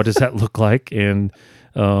 what does that look like? And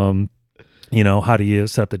how do you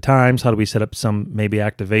set up the times? How do we set up some maybe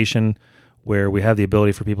activation where we have the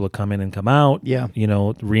ability for people to come in and come out? Yeah.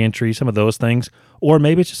 Reentry, some of those things. Or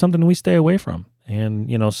maybe it's just something we stay away from.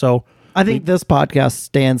 And, so. I think this podcast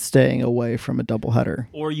stands staying away from a doubleheader.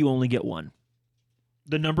 Or you only get one.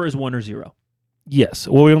 The number is 1 or 0. Yes.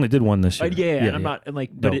 Well, we only did one this year. Yeah, and I'm not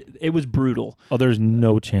but it was brutal. Oh, there's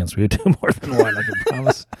no chance we would do more than one, I can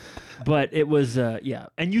promise. But it was,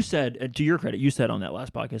 And you said, to your credit, you said on that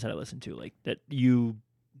last podcast that I listened to, that you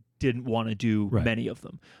didn't want to do many of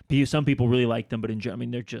them. Because some people really like them, but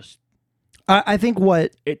they're just. I think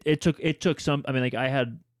what it took some.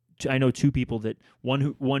 I know 2 people that one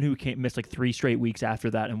who missed 3 straight weeks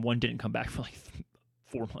after that, and one didn't come back for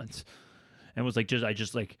 4 months. And was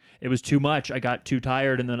it was too much. I got too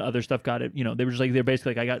tired, and then other stuff got it. They were just they're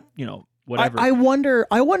basically I got whatever. I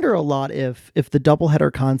wonder a lot if the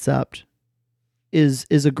doubleheader concept is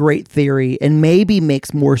a great theory and maybe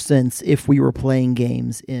makes more sense if we were playing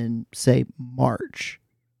games in, say, March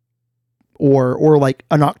or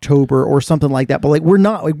an October or something like that. But we're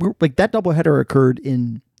not that doubleheader occurred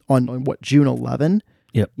on June 11.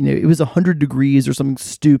 Yep. It was 100 degrees or something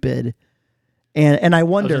stupid. And I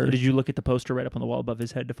wonder... Did you look at the poster right up on the wall above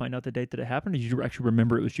his head to find out the date that it happened? Or did you actually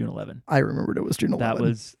remember it was June 11? I remembered it was June 11.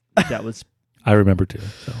 That was... I remember too.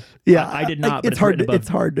 So yeah, I did not. It's hard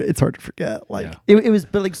to forget. It was,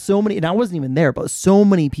 but so many, and I wasn't even there. But so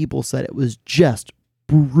many people said it was just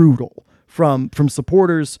brutal from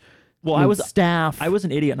supporters. Well, I was staff. I was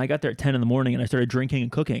an idiot, and I got there at 10 in the morning, and I started drinking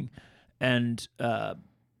and cooking, and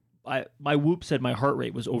my Whoop said my heart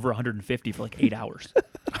rate was over 150 for 8 hours.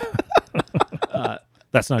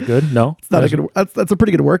 That's not good. No, it's not a good. That's a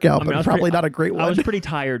pretty good workout, but probably not a great one. I was pretty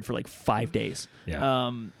tired for 5 days.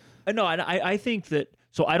 Yeah. No, I think that.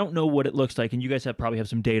 So I don't know what it looks like, and you guys probably have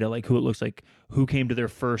some data who it looks like, who came to their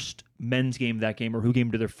first men's game that game, or who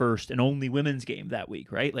came to their first and only women's game that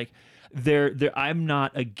week, right? I'm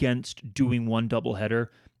not against doing one doubleheader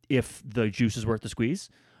if the juice is worth the squeeze.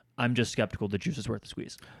 I'm just skeptical the juice is worth the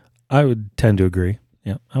squeeze. I would tend to agree.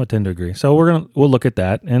 Yeah, I would tend to agree. So we'll look at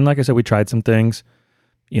that, and like I said, we tried some things.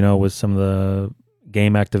 With some of the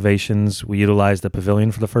game activations, we utilized the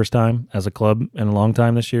pavilion for the first time as a club in a long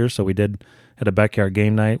time this year. So we had a backyard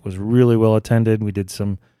game night, was really well attended. We did had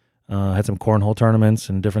some cornhole tournaments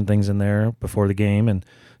and different things in there before the game. And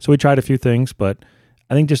so we tried a few things, but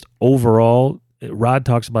I think just overall, Rod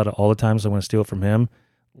talks about it all the time, so I'm going to steal it from him.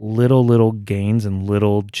 Little gains and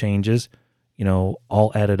little changes,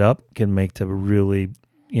 all added up can make to really,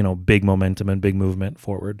 big momentum and big movement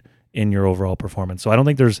forward in your overall performance. So I don't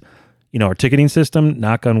think there's, our ticketing system,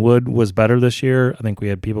 knock on wood, was better this year. I think we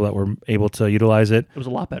had people that were able to utilize it. It was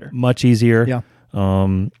a lot better. Much easier. Yeah.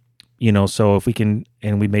 So if we can,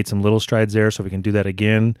 and we made some little strides there, so if we can do that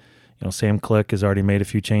again. Sam Click has already made a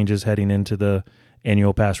few changes heading into the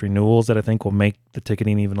annual pass renewals that I think will make the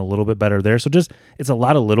ticketing even a little bit better there. So it's a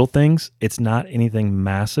lot of little things. It's not anything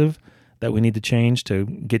massive that we need to change to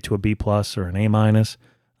get to a B+ or an A-.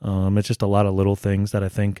 It's just a lot of little things that I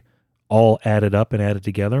think all added up and added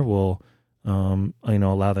together will,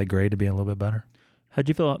 allow that grade to be a little bit better. How'd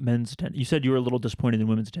you feel about men's attendance? You said you were a little disappointed in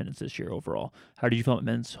women's attendance this year overall. How did you feel about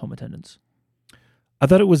men's home attendance? I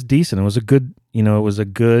thought it was decent. It was a good,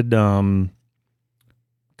 kind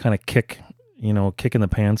of kick in the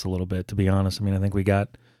pants a little bit, to be honest. I mean, I think we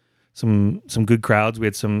got some good crowds. We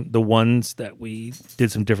had the ones that we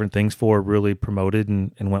did some different things for really promoted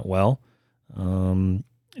and went well.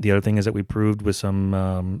 The other thing is that we proved with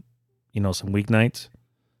some weeknight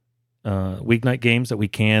games that we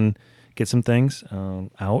can get some things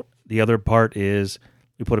out. The other part is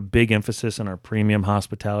we put a big emphasis on our premium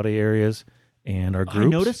hospitality areas and our groups. I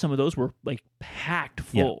noticed some of those were like packed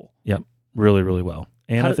full. Yep. Really, really well.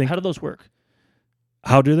 And how do those work?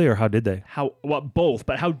 How do they or how did they? Both,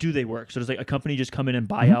 but how do they work? So does like a company just come in and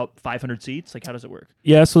buy out 500 seats? Like how does it work?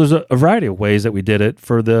 Yeah, so there's a variety of ways that we did it.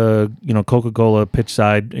 For the Coca-Cola pitch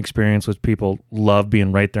side experience, which people love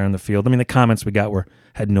being right there in the field. I mean, the comments we got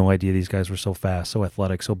had no idea these guys were so fast, so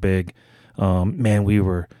athletic, so big. Man, we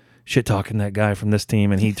were shit talking that guy from this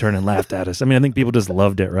team, and he turned and laughed at us. I mean, I think people just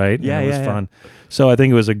loved it, right? Yeah, and it was fun. So I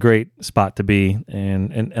think it was a great spot to be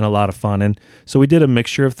and a lot of fun. And so we did a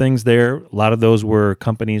mixture of things there. A lot of those were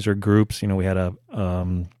companies or groups. We had a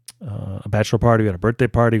bachelor party, we had a birthday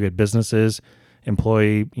party, we had businesses,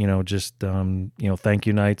 employee, thank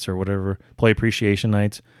you nights or whatever, employee appreciation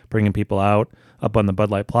nights, bringing people out. Up on the Bud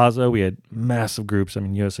Light Plaza, we had massive groups. I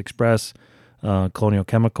mean, U.S. Express, Colonial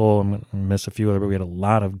Chemical, I'm going to miss a few other, but we had a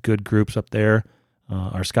lot of good groups up there.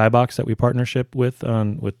 Our Skybox that we partnership with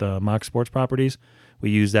Mock Sports Properties, we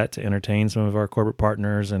use that to entertain some of our corporate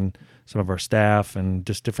partners and some of our staff and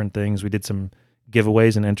just different things. We did some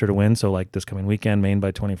giveaways and enter to win. So like this coming weekend, Maine by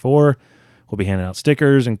 24, we'll be handing out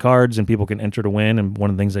stickers and cards and people can enter to win. And one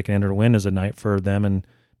of the things they can enter to win is a night for them and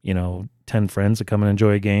 10 friends to come and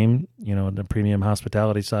enjoy a game, the premium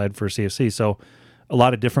hospitality side for CFC. So a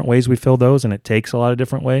lot of different ways we fill those, and it takes a lot of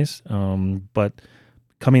different ways. But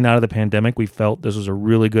coming out of the pandemic, we felt this was a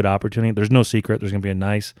really good opportunity. There's no secret. There's going to be a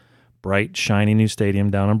nice, bright, shiny new stadium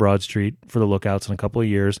down on Broad Street for the Lookouts in a couple of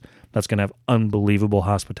years. That's going to have unbelievable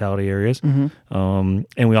hospitality areas. And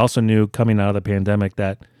we also knew coming out of the pandemic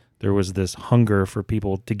that there was this hunger for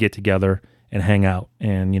people to get together and hang out.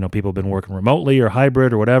 And, people have been working remotely or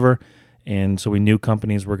hybrid or whatever. And so we knew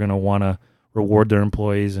companies were going to want to reward their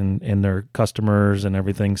employees and their customers and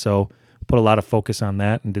everything. So put a lot of focus on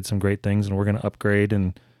that and did some great things. And we're going to upgrade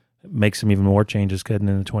and make some even more changes heading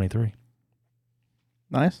into 23.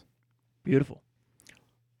 Nice. Beautiful.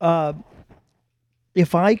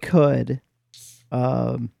 If I could,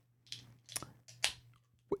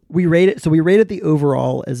 we rated the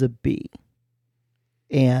overall as a B.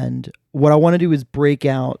 And what I want to do is break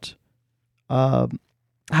out, how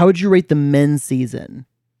would you rate the men's season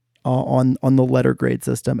on the letter grade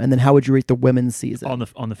system, and then how would you rate the women's season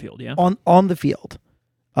on the field? Yeah, on the field.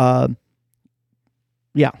 Yeah,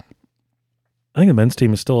 I think the men's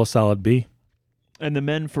team is still a solid B. And the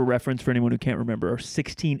men, for reference, for anyone who can't remember, are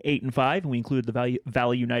 16-8-5, and we included the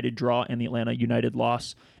Valley United draw and the Atlanta United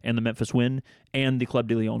loss and the Memphis win and the Club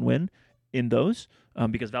de Leon win in those,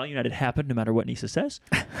 because Valley United happened no matter what Nisa says.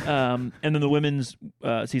 And then the women's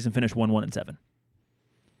season finished 1-1-7.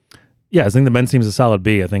 Yeah, I think the men's team is a solid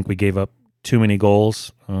B. I think we gave up too many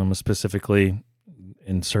goals, specifically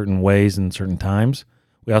in certain ways and certain times.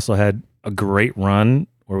 We also had a great run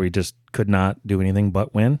where we just could not do anything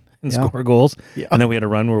but win and score goals. Yeah. And then we had a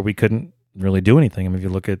run where we couldn't really do anything. I mean, if you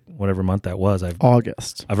look at whatever month that was,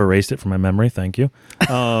 August. I've erased it from my memory. Thank you.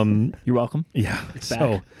 You're welcome. Yeah.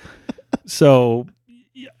 So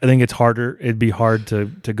I think it's harder. It'd be hard to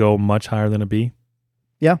go much higher than a B.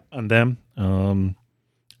 Yeah. On them.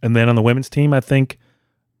 And then on the women's team, I think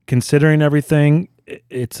considering everything,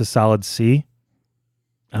 it's a solid C.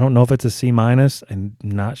 I don't know if it's a C minus. I'm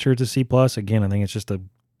not sure it's a C plus. Again, I think it's just a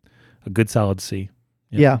good solid C.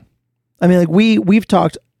 Yeah. I mean, like we've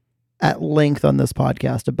talked at length on this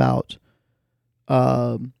podcast about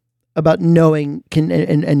knowing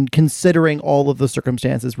and considering all of the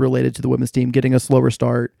circumstances related to the women's team getting a slower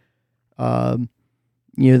start. The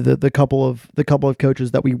couple of coaches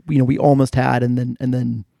that we almost had, and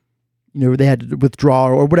then they had to withdraw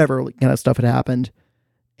or whatever kind of stuff had happened.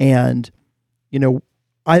 And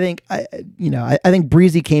I think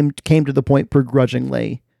Breezy came to the point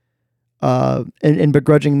begrudgingly, and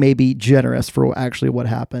begrudging may be generous for actually what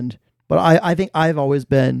happened. But I think I've always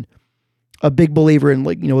been a big believer in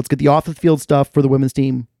let's get the off the field stuff for the women's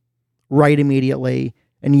team right immediately.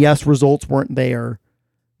 And yes, results weren't there,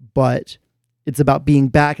 but it's about being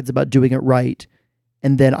back. It's about doing it right.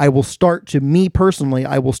 And then I will start to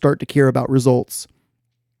care about results.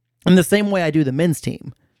 In the same way I do the men's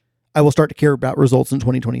team, I will start to care about results in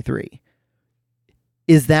 2023.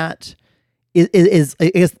 Is that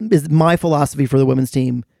is my philosophy for the women's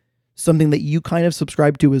team something that you kind of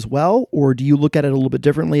subscribe to as well, or do you look at it a little bit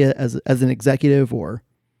differently as an executive? Or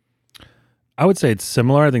I would say it's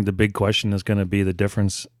similar. I think the big question is going to be the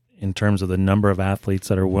difference in terms of the number of athletes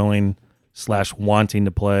that are willing / wanting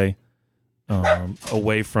to play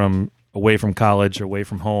away from college, away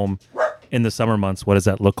from home in the summer months. What does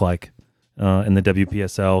that look like in the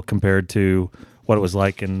WPSL compared to what it was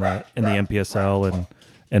like in the NPSL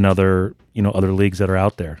and other leagues that are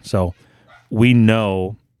out there? So we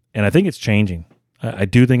know, and I think it's changing. I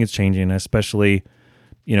do think it's changing, especially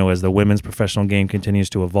as the women's professional game continues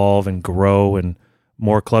to evolve and grow, and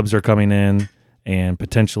more clubs are coming in, and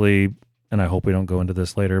potentially, and I hope we don't go into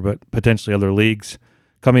this later, but potentially other leagues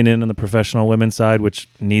coming in on the professional women's side, which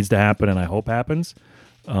needs to happen and I hope happens,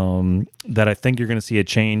 that I think you're going to see a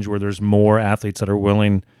change where there's more athletes that are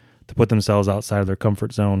willing to put themselves outside of their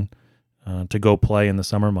comfort zone to go play in the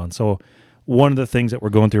summer months. So one of the things that we're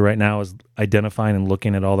going through right now is identifying and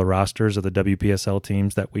looking at all the rosters of the WPSL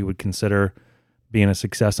teams that we would consider being a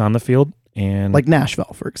success on the field. And like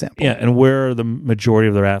Nashville, for example. Yeah, and where are the majority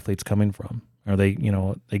of their athletes coming from? Are they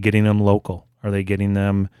getting them local? Are they getting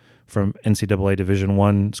them from NCAA Division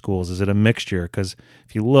I schools? Is it a mixture? Because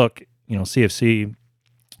if you look, CFC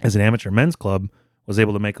as an amateur men's club was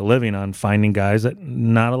able to make a living on finding guys that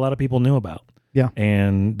not a lot of people knew about. Yeah.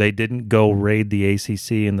 And they didn't go raid the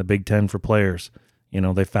ACC and the Big Ten for players.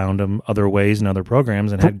 They found them other ways and other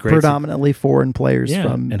programs and had great predominantly foreign players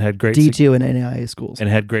from and had great D2 and NAIA schools. And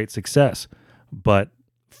had great success. But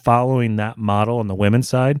following that model on the women's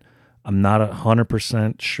side, I'm not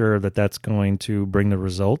 100% sure that that's going to bring the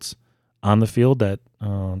results on the field that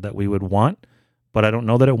we would want, but I don't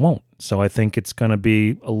know that it won't. So I think it's going to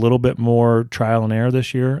be a little bit more trial and error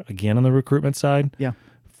this year, again on the recruitment side. Yeah.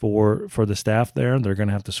 For the staff there, they're going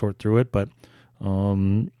to have to sort through it. But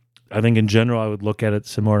I think in general, I would look at it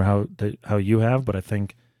similar to how you have. But I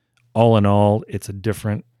think all in all, it's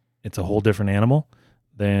a whole different animal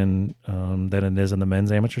than it is on the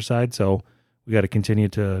men's amateur side. So we got to continue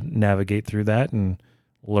to navigate through that and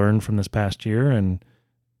learn from this past year and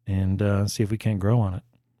see if we can't grow on it.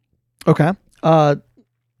 Okay.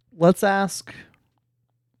 Let's ask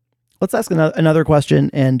another question.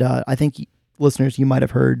 And I think listeners, you might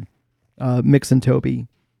have heard Mix and Toby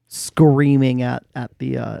screaming at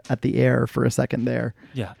the air for a second there.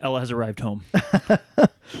 Yeah, Ella has arrived home.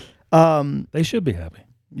 They should be happy.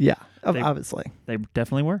 Yeah, obviously. They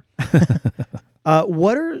definitely were.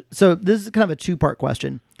 So this is kind of a two-part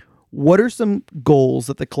question. What are some goals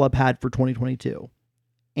that the club had for 2022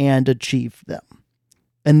 and achieved them?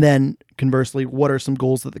 And then conversely, what are some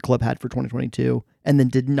goals that the club had for 2022 and then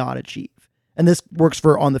did not achieve? And this works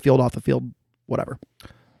for on the field, off the field, whatever.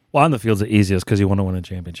 Well, on the field's the easiest because you want to win a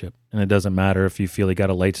championship. And it doesn't matter if you feel you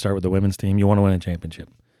got a late start with the women's team, you want to win a championship.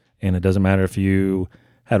 And it doesn't matter if you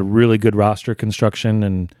had a really good roster construction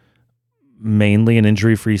and mainly an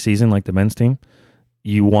injury-free season like the men's team,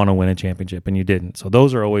 you want to win a championship, and you didn't. So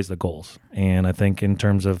those are always the goals. And I think in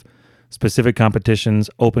terms of specific competitions,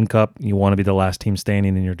 Open Cup, you want to be the last team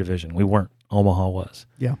standing in your division. We weren't. Omaha was.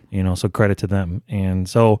 Yeah. So credit to them. And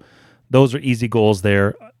so those are easy goals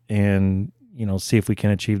there, and see if we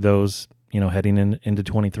can achieve those, heading into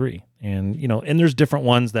 23. And, and there's different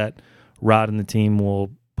ones that Rod and the team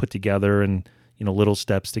will put together and, little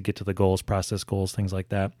steps to get to the goals, process goals, things like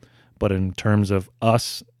that. But in terms of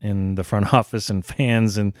us in the front office and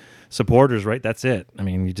fans and supporters, right, that's it. I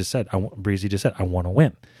mean, Breezy just said, I want to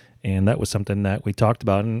win. And that was something that we talked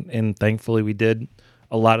about. And thankfully we did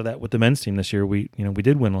a lot of that with the men's team this year. We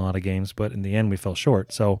did win a lot of games, but in the end we fell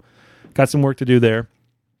short. So got some work to do there.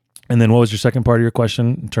 And then what was your second part of your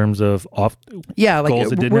question in terms of goals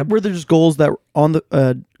that didn't have? Were there just goals that on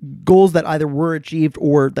the goals that either were achieved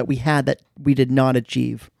or that we had that we did not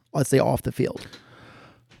achieve, let's say off the field?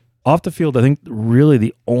 Off the field, I think really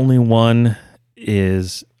the only one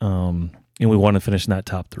is we want to finish in that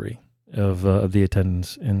top three of the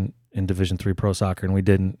attendance in Division III Pro Soccer, and we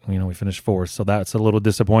didn't. We finished fourth, so that's a little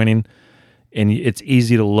disappointing. And it's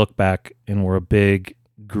easy to look back, and we're a big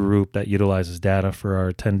group that utilizes data for our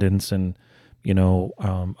attendance and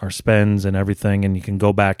our spends and everything, and you can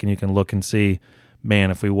go back and you can look and see,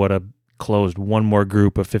 man, if we would have closed one more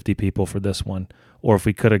group of 50 people for this one, or if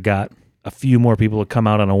we could have got a few more people to come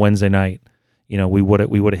out on a Wednesday night, we would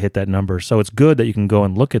have hit that number. So it's good that you can go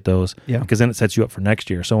and look at those, because then it sets you up for next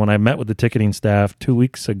year. So when I met with the ticketing staff 2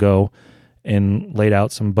 weeks ago and laid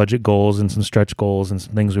out some budget goals and some stretch goals and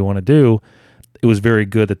some things we want to do, it was very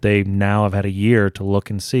good that they now have had a year to look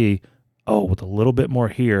and see, with a little bit more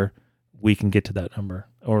here, we can get to that number,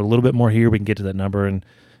 or a little bit more here, we can get to that number. And,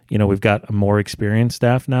 we've got a more experienced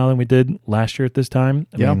staff now than we did last year at this time.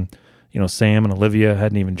 I mean, Sam and Olivia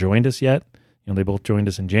hadn't even joined us yet. They both joined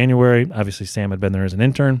us in January. Obviously, Sam had been there as an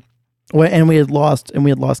intern. Well, and we had lost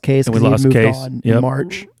Case because he moved on in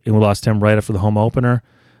March. And we lost him right after the home opener.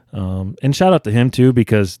 And shout out to him too,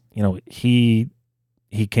 because he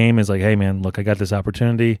came as like, hey man, look, I got this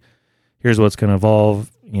opportunity. Here's what's going to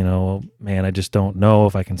evolve. Man, I just don't know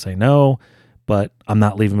if I can say no, but I'm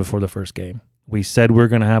not leaving before the first game. We said we're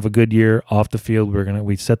going to have a good year off the field.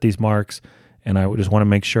 We set these marks, and I just want to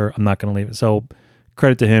make sure I'm not going to leave it. So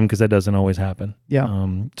credit to him, because that doesn't always happen. Yeah.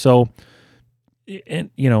 So, and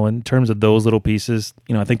in terms of those little pieces,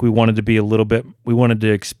 I think we wanted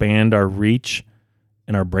to expand our reach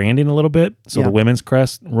and our branding a little bit. So the women's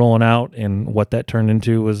crest rolling out, and what that turned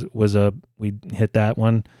into was we hit that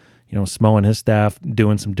one. Smo and his staff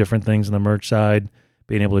doing some different things on the merch side,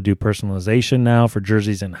 being able to do personalization now for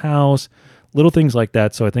jerseys in house, little things like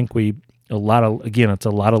that. So I think it's a lot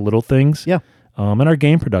of little things. Yeah. And our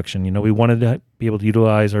game production, we wanted to be able to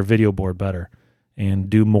utilize our video board better and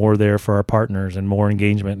do more there for our partners and more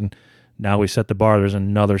engagement. And now we set the bar. There's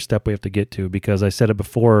another step we have to get to, because I said it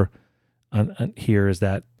before here, is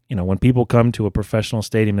that, when people come to a professional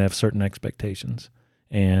stadium, they have certain expectations.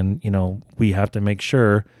 And, we have to make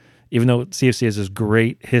sure, even though CFC has this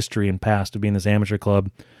great history and past of being this amateur club,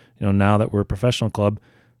 now that we're a professional club,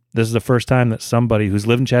 this is the first time that somebody who's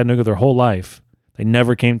lived in Chattanooga their whole life, they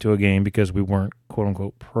never came to a game because we weren't quote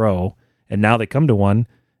unquote pro, and now they come to one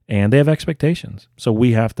and they have expectations. So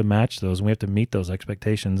we have to match those, and we have to meet those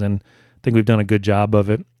expectations. And I think we've done a good job of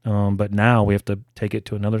it. But now we have to take it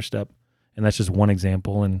to another step. And that's just one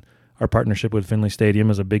example. And our partnership with Finley Stadium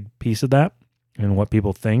is a big piece of that, and what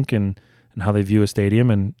people think and how they view a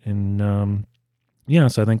stadium.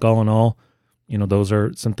 So I think all in all, those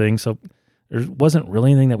are some things. So there wasn't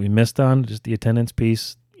really anything that we missed on, just the attendance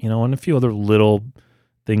piece, and a few other little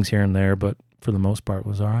things here and there, but for the most part, it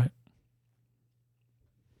was all right.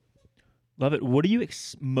 Love it. What are you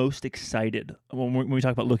most excited when we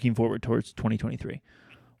talk about looking forward towards 2023?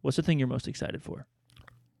 What's the thing you're most excited for?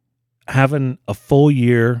 Having a full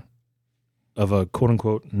year of a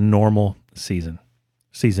quote-unquote normal seasons.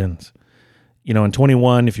 In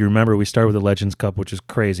 21, if you remember, we started with the Legends Cup, which is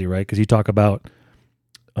crazy, right? Because you talk about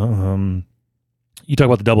the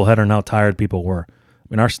doubleheader and how tired people were. I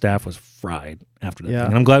mean, our staff was fried after that thing.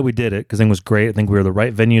 And I'm glad we did it, because the thing was great. I think we were the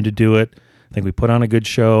right venue to do it. I think we put on a good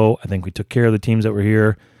show. I think we took care of the teams that were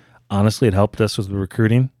here. Honestly, it helped us with the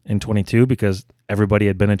recruiting in 22, because everybody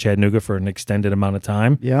had been in Chattanooga for an extended amount of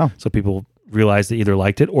time. Yeah. So people realized they either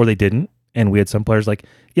liked it or they didn't. And we had some players like,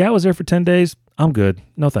 I was there for 10 days. I'm good.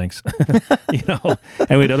 No, thanks. And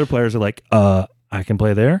we had other players who are like, I can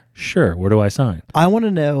play there? Sure. Where do I sign? I want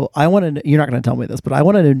to know, you're not going to tell me this, but I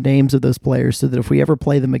want to know names of those players, so that if we ever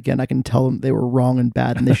play them again, I can tell them they were wrong and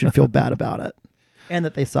bad, and they should feel bad about it. And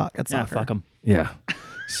that they suck at soccer. Fuck them. Yeah.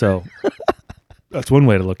 So that's one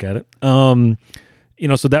way to look at it.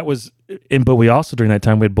 So that was, but we also, during that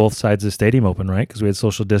time, we had both sides of the stadium open, right? Because we had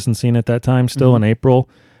social distancing at that time still in April.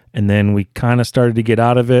 And then we kind of started to get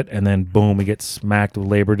out of it. And then boom, we get smacked with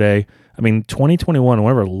Labor Day. I mean, 2021,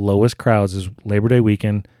 one of our lowest crowds is Labor Day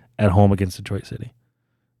weekend at home against Detroit City.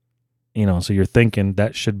 So you're thinking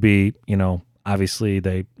that should be, obviously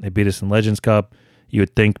they beat us in Legends Cup. You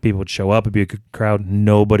would think people would show up. It'd be a good crowd.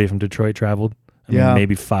 Nobody from Detroit traveled. I mean,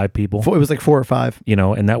 maybe 5 people. It was like 4 or 5.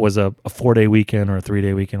 And that was a 4-day weekend or a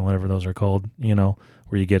 3-day weekend, whatever those are called,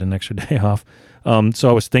 where you get an extra day off. So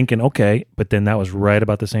I was thinking, okay, but then that was right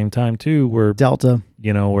about the same time too, where Delta,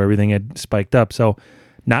 where everything had spiked up. So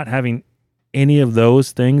not having any of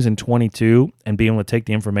those things in 22 and being able to take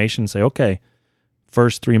the information and say, okay,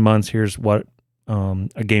 first 3 months, here's what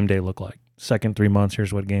a game day looked like. Second 3 months,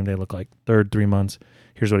 here's what a game day looked like. Third 3 months,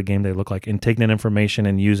 here's what a game day looked like. And taking that information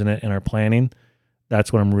and using it in our planning,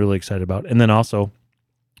 that's what I'm really excited about. And then also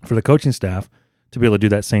for the coaching staff to be able to do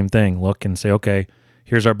that same thing, look and say, okay,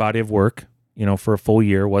 here's our body of work, for a full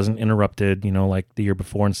year, wasn't interrupted, like the year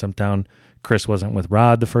before in Stumptown. Chris wasn't with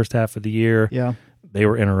Rod the first half of the year. Yeah. They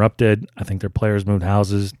were interrupted. I think their players moved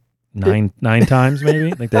houses nine times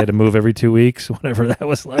maybe. I think they had to move every 2 weeks, whatever that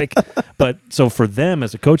was like. But so for them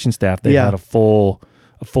as a coaching staff, they had a full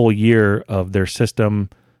year of their system,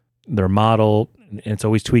 their model, and it's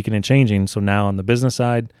always tweaking and changing. So now on the business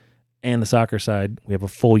side and the soccer side, we have a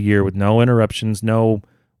full year with no interruptions, no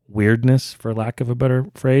weirdness, for lack of a better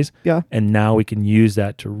phrase. Yeah. And now we can use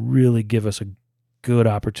that to really give us a good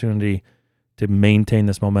opportunity to maintain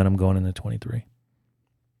this momentum going into 23.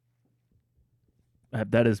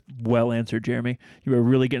 That is well answered, Jeremy. You were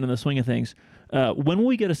really getting in the swing of things. When will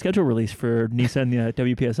we get a schedule release for NISA and the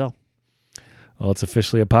WPSL? Well, it's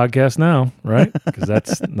officially a podcast now, right? Because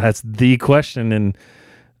that's the question in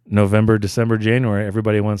November, December, January.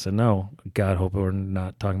 Everybody wants to know. God, hope we're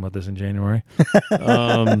not talking about this in January.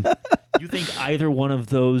 You think either one of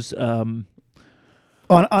those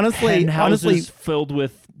Honestly, hen houses filled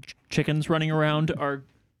with chickens running around are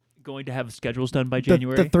going to have schedules done by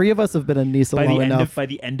January? the three of us have been in NISA long enough. By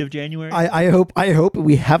the end of January? I hope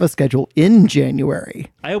we have a schedule in January.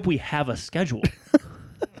 I hope we have a schedule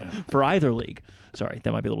for either league. Sorry,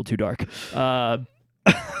 that might be a little too dark.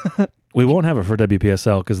 We won't have it for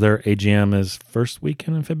WPSL because their AGM is first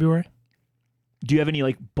weekend in February. Do you have any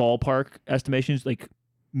like ballpark estimations, like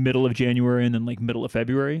middle of January and then like middle of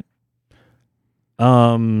February?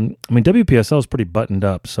 I mean, WPSL is pretty buttoned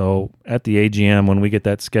up. So at the AGM, when we get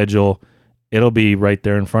that schedule, it'll be right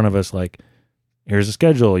there in front of us. Like, here's the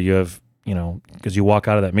schedule. You have, because you walk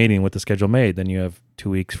out of that meeting with the schedule made, then you have 2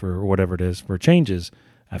 weeks for whatever it is for changes.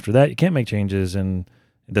 After that, you can't make changes. And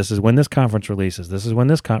this is when this conference releases. This is when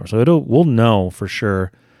this conference. So we'll know for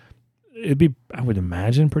sure. It'd be, I would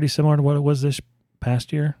imagine, pretty similar to what it was this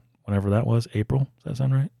past year, whenever that was, April. Does that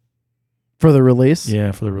sound right? For the release?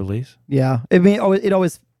 Yeah, for the release. Yeah. I mean,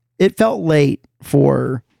 it felt late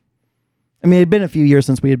for, I mean, it had been a few years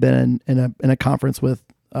since we had been in a conference with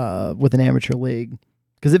an amateur league.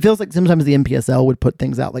 Because it feels like sometimes the NPSL would put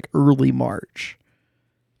things out like early March.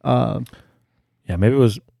 Yeah, maybe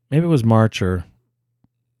it was March or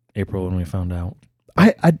April when we found out.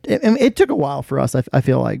 I mean, it took a while for us, I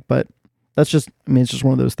feel like, but that's just, I mean, it's just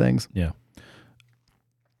one of those things. Yeah.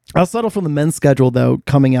 I'll settle for the men's schedule though,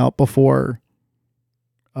 coming out before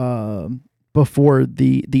the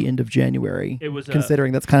end of January. It was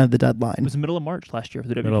considering that's kind of the deadline. It was the middle of March last year for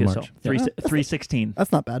the Middle of WPSL. March. 3/16.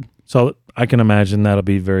 That's not bad. So I can imagine that'll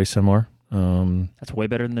be very similar. That's way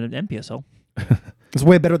better than an NPSL. It's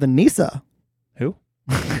way better than NISA. Who?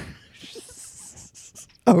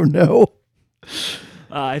 Oh no.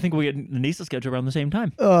 I think we get the NISA schedule around the same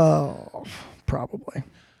time. Oh, probably.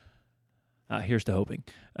 Here's to hoping.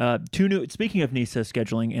 Speaking of NISA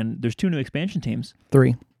scheduling, and there's 2 new expansion teams.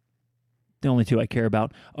 3. The only 2 I care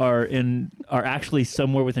about are actually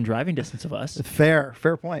somewhere within driving distance of us. Fair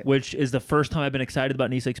point. Which is the first time I've been excited about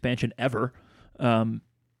NISA expansion ever.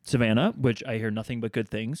 Savannah, which I hear nothing but good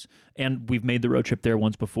things, and we've made the road trip there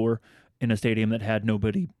once before in a stadium that had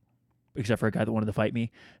nobody except for a guy that wanted to fight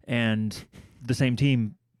me, and the same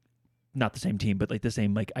team, not the same team, but like the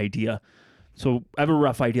same like idea. So I have a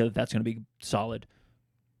rough idea that that's going to be solid.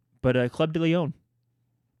 But Club de Leon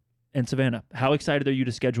and Savannah, how excited are you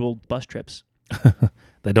to schedule bus trips?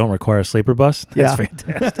 They don't require a sleeper bus. That's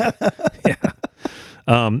fantastic. Yeah.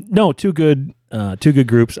 No, two good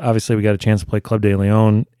groups. Obviously, we got a chance to play Club de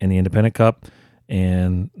Leon in the Independent Cup,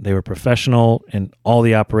 and they were professional and all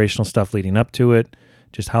the operational stuff leading up to it,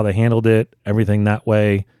 just how they handled it, everything that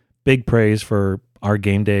way. Big praise for our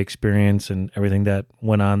game day experience and everything that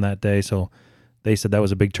went on that day. So they said that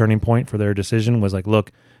was a big turning point for their decision, was like,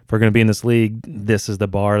 look, if we're going to be in this league, this is the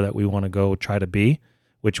bar that we want to go try to be,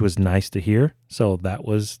 which was nice to hear. So that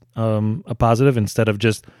was a positive, instead of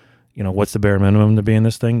just, what's the bare minimum to be in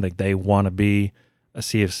this thing? Like, they want to be a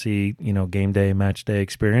CFC, game day, match day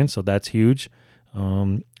experience. So that's huge.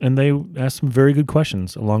 And they asked some very good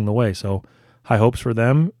questions along the way. So high hopes for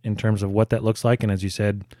them in terms of what that looks like. And as you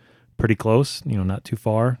said, pretty close, not too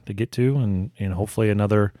far to get to, and hopefully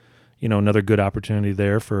another good opportunity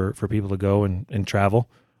there for people to go and travel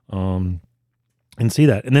and see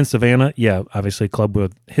that. And then Savannah, yeah, obviously a club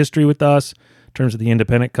with history with us in terms of the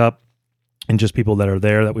Independent Cup, and just people that are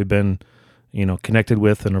there that we've been, connected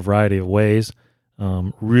with in a variety of ways.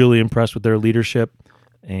 Really impressed with their leadership,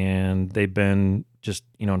 and they've been just,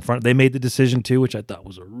 in front. They made the decision too, which I thought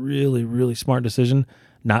was a really, really smart decision,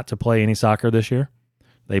 not to play any soccer this year.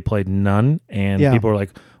 They played none, and people were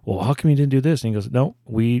like, well, how come you didn't do this? And he goes, no,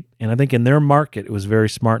 and I think in their market, it was very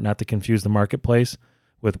smart not to confuse the marketplace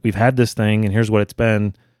with, we've had this thing and here's what it's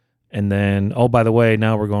been. And then, oh, by the way,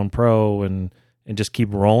 now we're going pro and just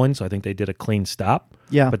keep rolling. So I think they did a clean stop.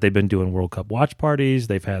 Yeah. But they've been doing World Cup watch parties.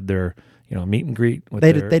 They've had their, meet and greet with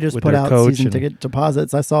they just put out season ticket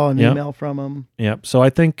deposits. I saw an email from them. Yep. So I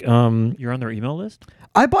think you're on their email list?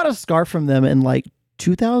 I bought a scarf from them in like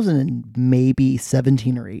 2000 and maybe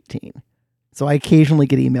 17 or 18. So I occasionally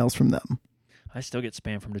get emails from them. I still get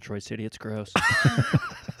spam from Detroit City. It's gross.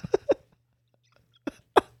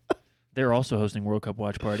 They're also hosting World Cup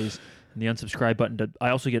watch parties. And the unsubscribe button. I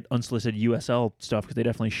also get unsolicited USL stuff because they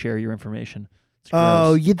definitely share your information.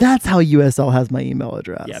 Oh, yeah, that's how USL has my email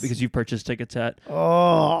address. Yeah, because you've purchased tickets at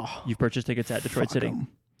Detroit City.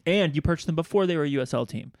 And you purchased them before they were a USL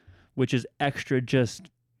team, which is extra just...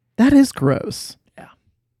 That is gross.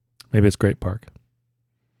 Maybe it's Great Park.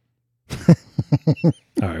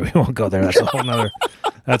 All right, we won't go there. That's a whole nother.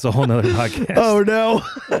 That's a whole nother podcast. Oh no.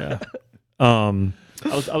 Yeah.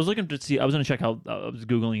 I was looking to see. I was going to check how. I was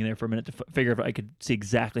googling there for a minute to figure if I could see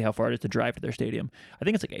exactly how far it is to drive to their stadium. I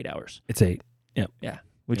think it's like 8 hours. It's 8. Yeah,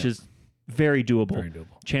 which is very doable. Very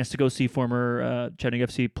doable. Chance to go see former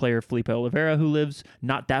Chattanooga FC player Felipe Oliveira, who lives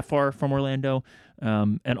not that far from Orlando,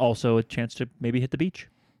 and also a chance to maybe hit the beach.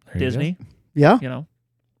 There you Disney, Yeah. you know.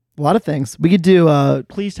 A lot of things. We could do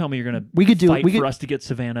Please tell me you're going we could do fight we could, for us to get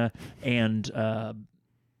Savannah and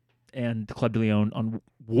Club de Leon on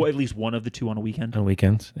at least one of the two on a weekend. On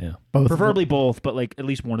weekends, yeah. both. Preferably both, but like at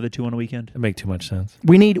least one of the two on a weekend. It make too much sense.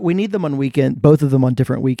 We need them on weekend, both of them on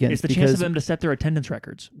different weekends. It's the chance of them to set their attendance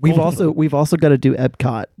records. we've also got to do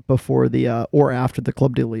Epcot before the or after the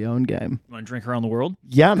Club de Leon game. Want to drink around the world?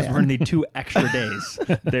 Yeah, 'Cause man. we're gonna need 2 extra days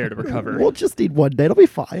there to recover. We'll just need one day. It'll be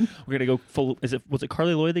fine. We're gonna go full. Was it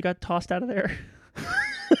Carly Lloyd that got tossed out of there?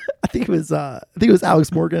 I think it was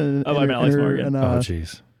Alex Morgan. Oh, I mean Alex Morgan. Oh,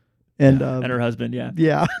 jeez. And And her husband, yeah,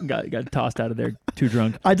 yeah, got tossed out of there too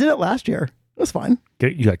drunk. I did it last year. It was fine.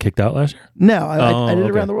 You got kicked out last year? No, I did it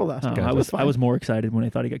okay. around the world last Oh, year. Gotcha. I It was fine. I was more excited when I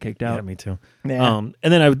thought he got kicked Yeah, out. me too. Yeah.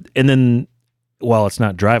 And then while it's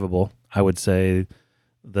not drivable, I would say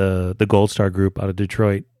the Gold Star group out of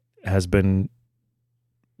Detroit has been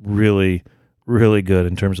really, really good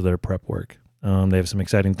in terms of their prep work. They have some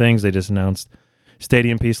exciting things. They just announced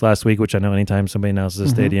stadium piece last week, which I know anytime somebody announces a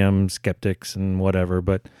stadium, skeptics and whatever,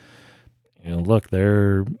 but look,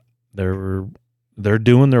 they're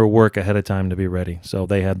doing their work ahead of time to be ready. So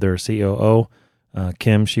they had their COO,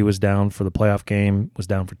 Kim. She was down for the playoff game, was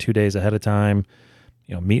down for 2 days ahead of time,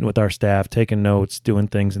 meeting with our staff, taking notes, doing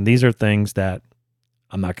things. And these are things that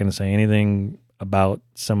I'm not going to say anything about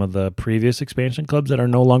some of the previous expansion clubs that are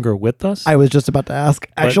no longer with us. I was just about to ask,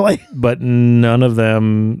 actually. But none of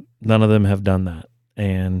them have done that.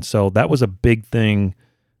 And so that was a big thing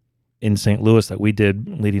in St. Louis that we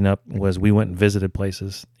did leading up, was we went and visited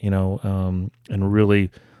places, and really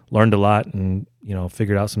learned a lot and,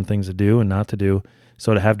 figured out some things to do and not to do.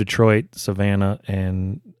 So to have Detroit, Savannah,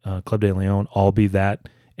 and Club de Leon all be that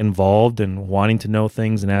involved and wanting to know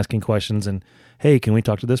things and asking questions and, hey, can we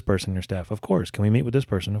talk to this person in your staff? Of course. Can we meet with this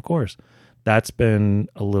person? Of course. That's been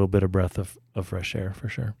a little bit of breath of fresh air for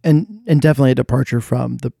sure. And definitely a departure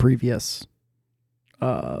from the previous,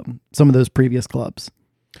 some of those previous clubs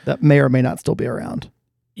that may or may not still be around.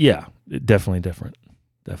 Yeah, definitely different.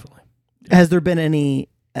 Definitely. Has there been any,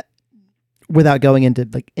 without going into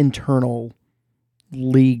like internal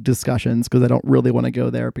league discussions, because I don't really want to go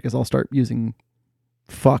there because I'll start using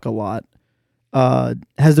fuck a lot.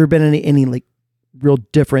 Has there been any like real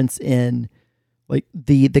difference in like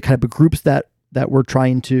the kind of groups that we're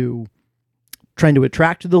trying to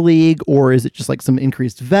attract to the league, or is it just like some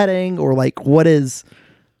increased vetting, or like what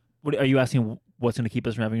Are you asking? What's going to keep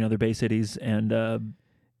us from having another Bay Cities and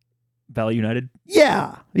Valley United?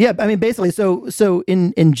 Yeah. I mean, basically, so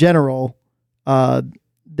in general,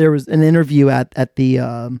 there was an interview at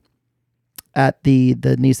the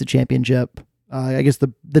NISA Championship. I guess the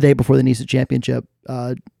day before the NISA Championship,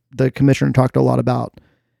 the commissioner talked a lot about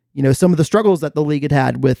some of the struggles that the league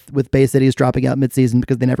had with Bay Cities dropping out midseason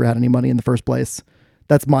because they never had any money in the first place.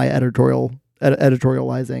 That's my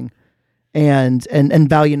editorializing, and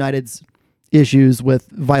Valley United's issues with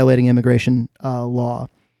violating immigration law.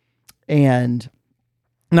 And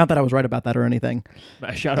not that I was right about that or anything.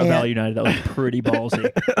 Shout out Valley United. That was pretty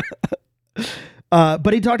ballsy.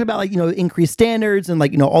 But he talked about increased standards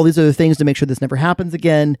and all these other things to make sure this never happens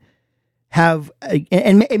again.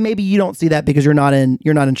 And maybe you don't see that because you're not in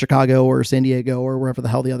Chicago or San Diego or wherever the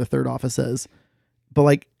hell the other third office is.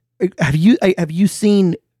 But have you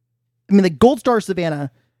seen? I mean, Gold Star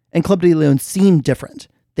Savannah and Club de Leon seem different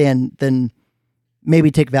than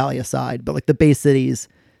maybe take Valley aside, but the Bay Cities,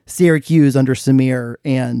 Syracuse under Samir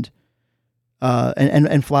and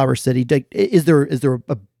Flower City. Is there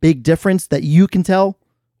a big difference that you can tell,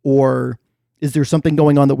 or is there something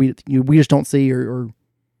going on that we just don't see, or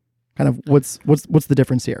kind of what's the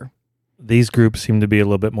difference here? These groups seem to be a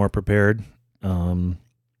little bit more prepared,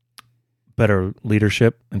 better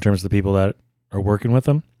leadership in terms of the people that are working with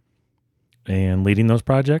them and leading those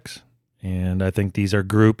projects. And I think these are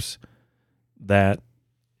groups that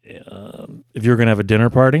if you're going to have a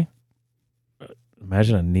dinner party,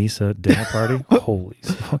 imagine a NISA dinner party. Holy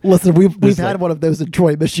smokes. Listen, we've had one of those in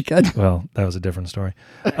Troy, Michigan. Well, that was a different story.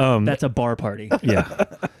 That's a bar party. Yeah.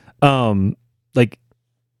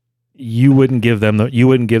 You wouldn't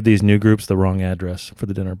give these new groups the wrong address for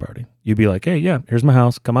the dinner party. You'd be like, hey, yeah, here's my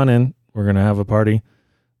house. Come on in. We're going to have a party.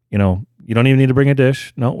 you know, you don't even need to bring a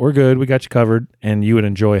dish. No, we're good. We got you covered. And you would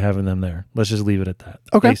enjoy having them there. Let's just leave it at that.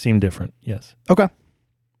 Okay. They seem different. Yes. Okay.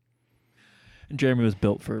 And Jeremy was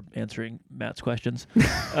built for answering Matt's questions.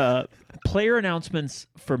 Player announcements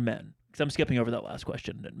for men. Because I'm skipping over that last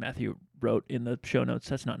question that Matthew wrote in the show notes.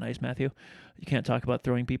 That's not nice, Matthew. You can't talk about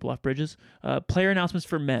throwing people off bridges. Player announcements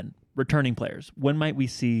for men, returning players. When might we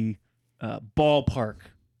see ballpark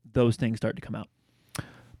those things start to come out?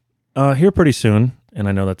 Here pretty soon. And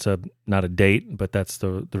I know that's not a date, but that's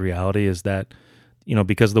the reality is that, you know,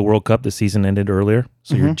 because of the World Cup, the season ended earlier.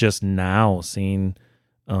 So you're just now seeing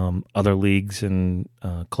other leagues and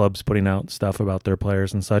clubs putting out stuff about their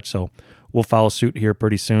players and such. So we'll follow suit here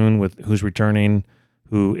pretty soon with who's returning,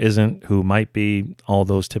 who isn't, who might be, all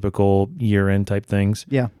those typical year-end type things.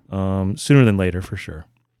 Yeah. Sooner than later, for sure.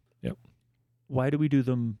 Yep. Why do we do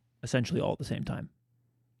them essentially all at the same time?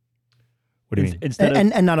 What do you mean? Instead of,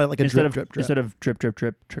 and not like a instead drip. Instead of drip,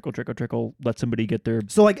 trickle, trickle, let somebody get their...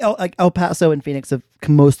 So like El Paso and Phoenix have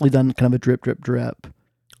mostly done kind of a drip.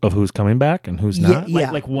 Of who's coming back and who's not?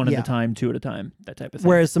 Like one at a time, two at a time, that type of thing.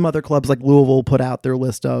 Whereas some other clubs like Louisville put out their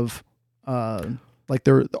list of like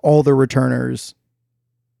all their returners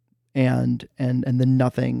and then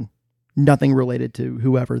nothing related to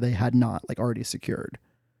whoever they had not like already secured.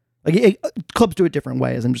 Like clubs do it different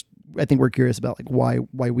ways. I think we're curious about like why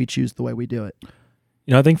we choose the way we do it.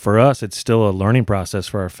 You know, I think for us, it's still a learning process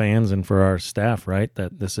for our fans and for our staff, right?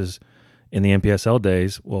 That this is in the NPSL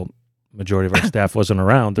days. Well, majority of our staff wasn't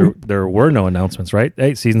around. There were no announcements, right?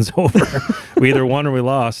 Hey, season's over. We either won or we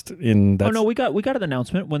lost. Oh no, we got an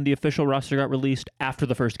announcement when the official roster got released after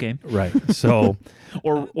the first game. Right. So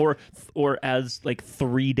or as like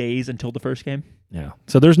 3 days until the first game. Yeah.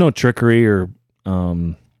 So there's no trickery or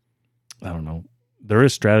I don't know. There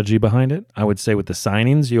is strategy behind it. I would say with the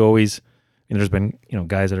signings, you always, there's been,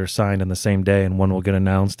 guys that are signed on the same day and one will get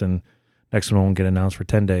announced and next one won't get announced for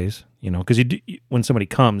 10 days, because when somebody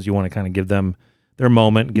comes, you want to kind of give them their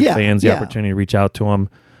moment, give fans the opportunity to reach out to them.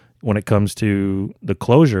 When it comes to the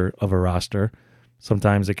closure of a roster,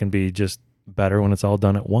 sometimes it can be just better when it's all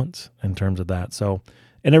done at once in terms of that. So,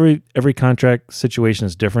 and every contract situation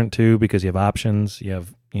is different too, because you have options. You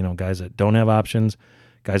have, guys that don't have options,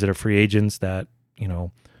 guys that are free agents that,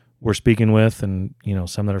 we're speaking with, and,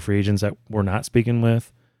 some that are free agents that we're not speaking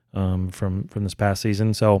with from this past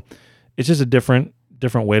season. So it's just a different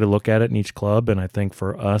way to look at it in each club. And I think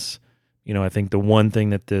for us, I think the one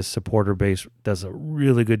thing that this supporter base does a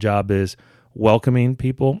really good job is welcoming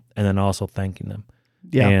people and then also thanking them.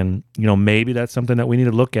 Yeah. And, maybe that's something that we need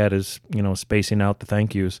to look at is, spacing out the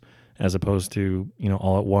thank yous as opposed to,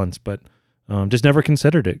 all at once. But just never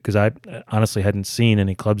considered it because I honestly hadn't seen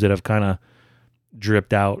any clubs that have kind of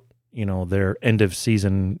dripped out, their end of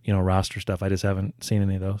season, roster stuff. I just haven't seen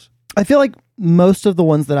any of those. I feel like most of the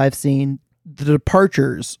ones that I've seen, the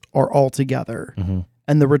departures are all together. Mm-hmm.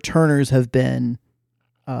 And the returners have been,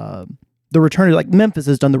 like Memphis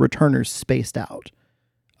has done the returners spaced out.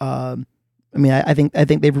 I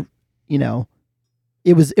think they've,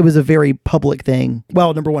 it was a very public thing.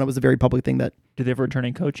 Well, number one, it was a very public thing that. Do they have a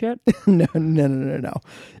returning coach yet? No.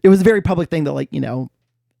 It was a very public thing that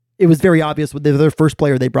it was very obvious with their first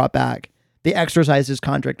player they brought back. They exercised his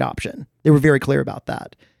contract option. They were very clear about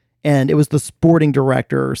that. And it was the sporting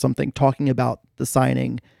director or something talking about the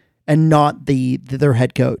signing and not their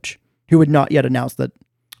head coach, who had not yet announced that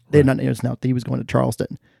they had not announced that he was going to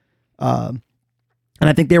Charleston. And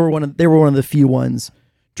I think they were one of the few ones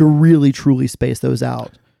to really truly space those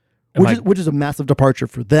out, which is a massive departure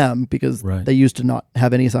for them because they used to not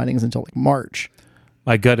have any signings until like March.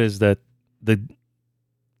 My gut is that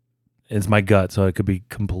it's my gut, so I could be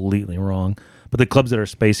completely wrong. But the clubs that are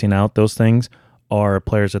spacing out those things are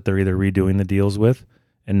players that they're either redoing the deals with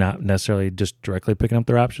and not necessarily just directly picking up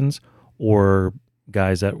their options, or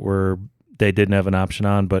guys that they didn't have an option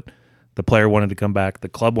on, but the player wanted to come back, the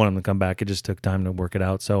club wanted to come back. It just took time to work it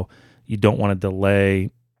out. So you don't want to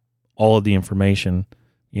delay all of the information,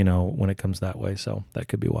 when it comes that way. So that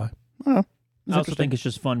could be why. I also think it's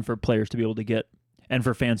just fun for players to be able to get, and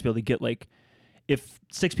for fans to be able to get, like, if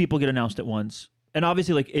 6 people get announced at once, and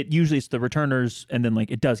obviously, like, it usually it's the returners, and then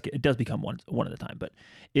like it does become one at a time. But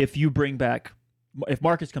if you bring back, if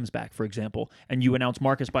Marcus comes back, for example, and you announce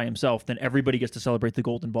Marcus by himself, then everybody gets to celebrate the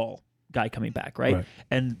Golden Ball guy coming back, right?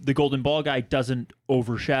 And the Golden Ball guy doesn't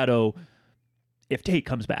overshadow if Tate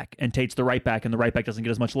comes back, and Tate's the right back, and the right back doesn't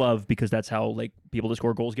get as much love because that's how like people that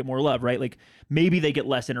score goals get more love, right? Like maybe they get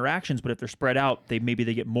less interactions, but if they're spread out, maybe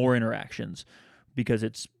they get more interactions because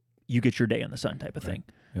it's you get your day in the sun type of thing.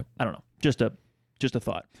 Yep. I don't know. Just a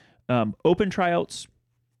thought. Open tryouts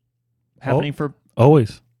happening for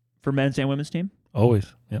always for men's and women's team.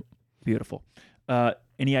 Always. Yep. Beautiful.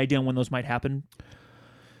 Any idea on when those might happen?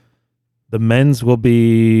 The men's will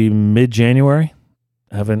be mid-January.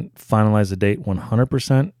 I haven't finalized the date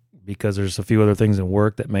 100% because there's a few other things in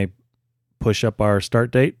work that may push up our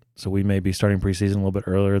start date. So we may be starting preseason a little bit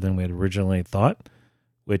earlier than we had originally thought,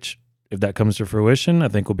 which if that comes to fruition, I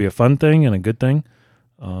think will be a fun thing and a good thing.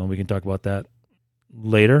 We can talk about that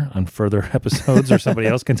later on further episodes or somebody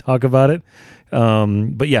else can talk about it.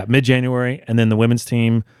 But yeah, mid-January. And then the women's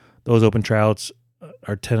team, those open tryouts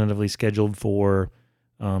are tentatively scheduled for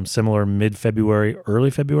similar mid-February,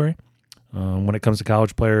 early February. When it comes to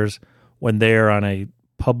college players, when they're on a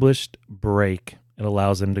published break, it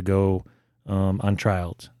allows them to go on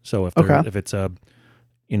tryouts. So if it's a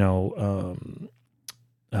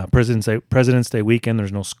President's Day weekend,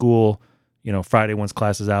 there's no school. Friday once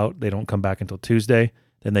class is out, they don't come back until Tuesday.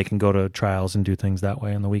 Then they can go to trials and do things that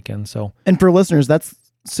way on the weekend. So, and for listeners, that's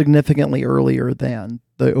significantly earlier than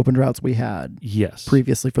the open routes we had. Yes,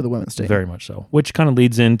 previously for the women's team. Very much so. Which kind of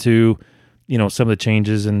leads into, some of the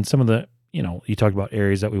changes and some of the, you talked about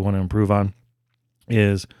areas that we want to improve on.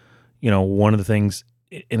 Is, one of the things,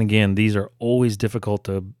 and again, these are always difficult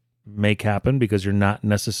to make happen because you're not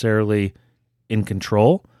necessarily in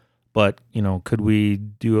control. But, could we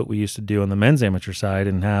do what we used to do on the men's amateur side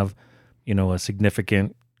and have, a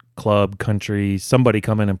significant club, country, somebody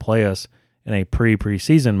come in and play us in a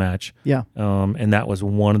preseason match? Yeah. And that was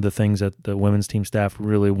one of the things that the women's team staff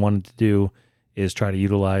really wanted to do, is try to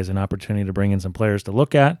utilize an opportunity to bring in some players to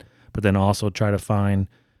look at, but then also try to find,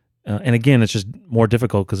 and again, it's just more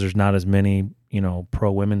difficult because there's not as many, pro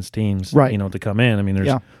women's teams, right, to come in. I mean,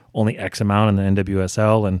 there's only X amount in the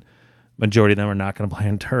NWSL, and majority of them are not going to play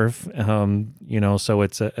on turf, so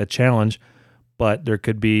it's a challenge. But there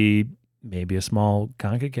could be maybe a small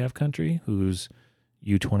CONCACAF country whose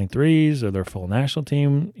U23s or their full national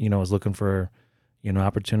team, is looking for,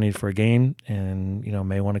 opportunity for a game and,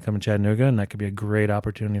 may want to come to Chattanooga, and that could be a great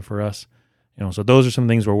opportunity for us. So those are some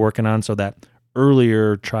things we're working on, so that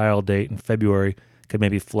earlier trial date in February could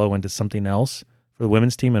maybe flow into something else for the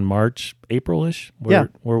women's team in March, April-ish.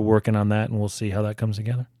 We're working on that, and we'll see how that comes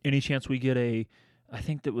together. Any chance we get I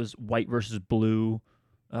think that was white versus blue,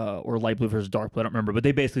 or light blue versus dark blue, I don't remember, but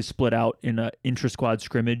they basically split out in an intra-squad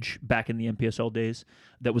scrimmage back in the NPSL days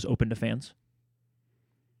that was open to fans.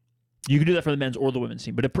 You can do that for the men's or the women's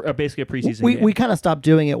team, but basically a preseason game. We kind of stopped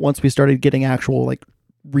doing it once we started getting actual,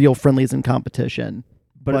 real friendlies in competition.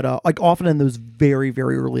 But often in those very,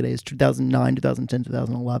 very early days, 2009, 2010,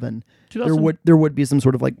 2011, there would be some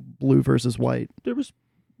sort of blue versus white. There was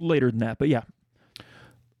later than that, but yeah.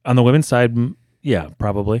 On the women's side, yeah,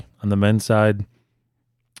 probably. On the men's side,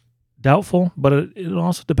 doubtful, but it'll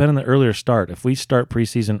also depend on the earlier start. If we start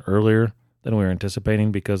preseason earlier than we were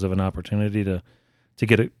anticipating because of an opportunity to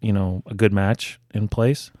get a good match in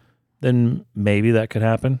place, then maybe that could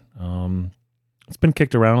happen. It's been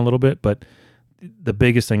kicked around a little bit, but the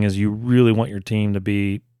biggest thing is you really want your team to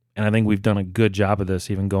be, and I think we've done a good job of this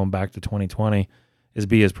even going back to 2020, is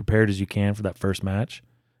be as prepared as you can for that first match.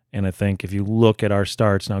 And I think if you look at our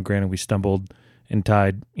starts, now granted we stumbled and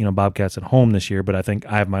tied, Bobcats at home this year, but I think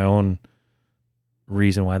I have my own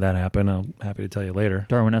reason why that happened. I'm happy to tell you later.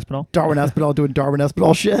 Darwin Espinal doing Darwin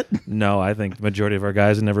Espinal shit? No, I think the majority of our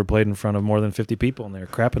guys have never played in front of more than 50 people, and they're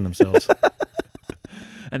crapping themselves.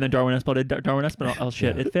 And then Darwin Espinal did Darwin Espinal. Oh,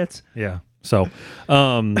 shit, Yeah. It fits. Yeah. So,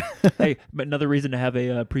 hey, but another reason to have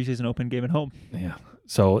a preseason open game at home. Yeah.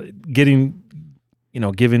 So giving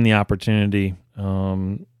the opportunity,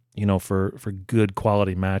 for good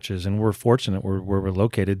quality matches, and we're fortunate where we're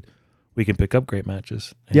located, we can pick up great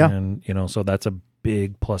matches. And, so that's a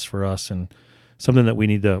big plus for us and something that we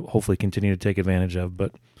need to hopefully continue to take advantage of.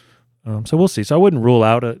 But, so we'll see. So I wouldn't rule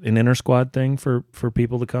out an inter squad thing for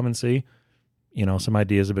people to come and see. Some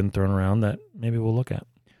ideas have been thrown around that maybe we'll look at.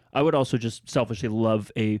 I would also just selfishly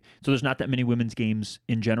love so there's not that many women's games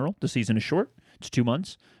in general. The season is short. It's 2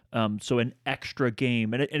 months. So an extra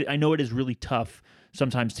game, and I know it is really tough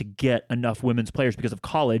sometimes to get enough women's players because of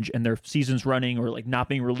college and their season's running or not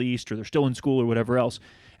being released or they're still in school or whatever else.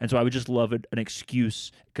 And so I would just love an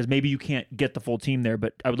excuse, because maybe you can't get the full team there,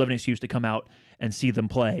 but I would love an excuse to come out and see them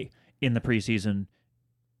play in the preseason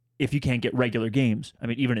if you can't get regular games. I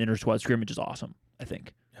mean, even an inter-squad scrimmage is awesome, I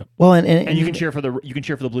think. Yep. Well, and you can cheer for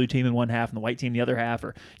the blue team in one half and the white team the other half,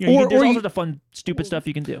 or there's all sorts of fun, stupid stuff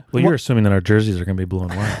you can do. Well, you're assuming that our jerseys are going to be blue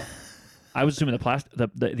and white. I was assuming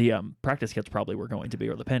the practice kits probably were going to be,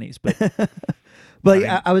 or the pennies, but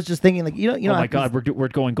I was just thinking oh my God, we're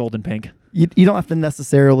going gold and pink. You don't have to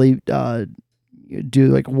necessarily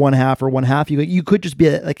do one half or one half. You could just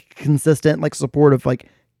be consistent support of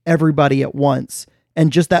everybody at once, and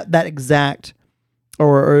just that exact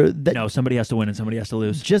or that No, somebody has to win and somebody has to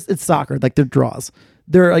lose. just it's soccer, like they're draws.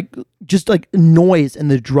 They're like just like noise in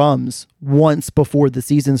the drums once before the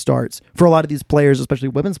season starts for a lot of these players, especially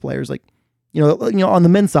women's players. Like, on the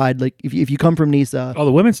men's side, like if you come from NISA, Oh,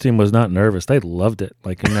 the women's team was not nervous. They loved it.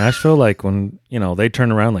 Like in Nashville, like when, they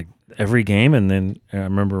turn around like every game. And then I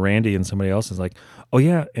remember Randy and somebody else is like, oh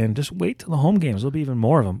yeah, and just wait till the home games. There'll be even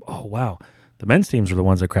more of them. Oh, wow. The men's teams were the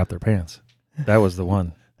ones that crapped their pants. That was the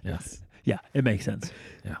one. Yes. Yeah, it makes sense.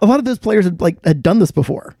 a lot of those players had done this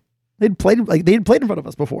before. They'd played in front of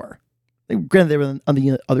us before. Granted, they were on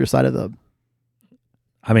the other side of the.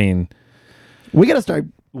 I mean, we got to start.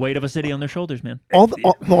 Weight of a city on their shoulders, man. All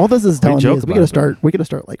this is telling me joke is we about got to it. start. We got to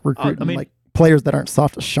start like recruiting like players that aren't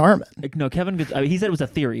soft as Charmin. No, Kevin. He said it was a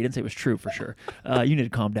theory. He didn't say it was true for sure. You need to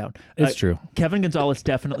calm down. it's true. Kevin Gonzalez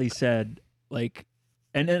definitely said like,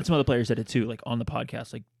 and some other players said it too, like on the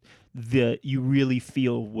podcast, like you really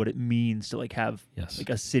feel what it means to like have Yes. like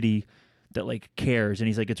a city that like cares, and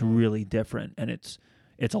he's like it's really different, and it's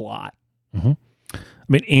a lot. Mm-hmm. I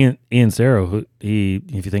mean, Ian Sarah, who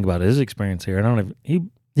if you think about his experience here, I don't know if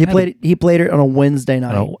He played it on a Wednesday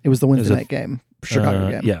night. Oh, It was the Wednesday night game, Chicago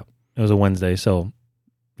game. Yeah, it was a Wednesday, so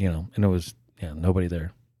and it was nobody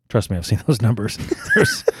there. Trust me, I've seen those numbers.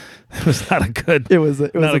 It was not a good. It was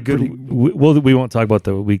not a good. We won't talk about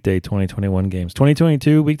the weekday 2021 games.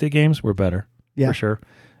 2022 weekday games were better, for sure,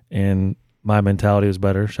 and my mentality was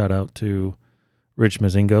better. Shout out to Rich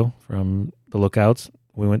Mazingo from the Lookouts.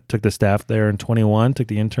 We took the staff there in 21, took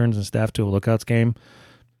the interns and staff to a Lookouts game,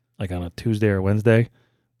 like on a Tuesday or Wednesday,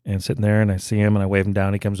 and sitting there, and I see him, and I wave him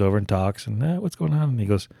down. He comes over and talks, and what's going on? And he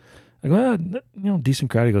goes, I go,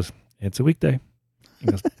 decent crowd. He goes, it's a weekday. He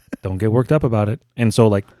goes, don't get worked up about it. And so,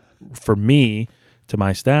 like, for me, to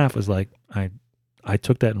my staff, was like, I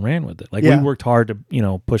took that and ran with it. Like, we worked hard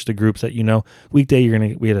to, push the groups that,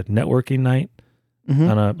 weekday, we had a networking night.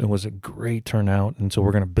 Mm-hmm. It was a great turnout. And so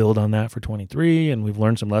we're going to build on that for 23, and we've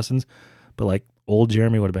learned some lessons. But like old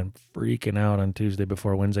Jeremy would have been freaking out on Tuesday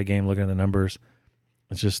before a Wednesday game, looking at the numbers.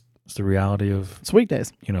 It's the reality of it's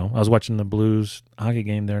weekdays. I was watching the Blues hockey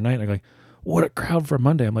game there night, and I'm like, what a crowd for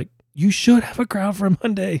Monday. I'm like, you should have a crowd for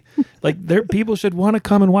Monday. Like, people should want to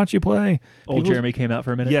come and watch you play. Old Jeremy came out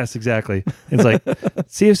for a minute. Yes, exactly. It's like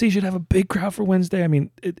CFC should have a big crowd for Wednesday. I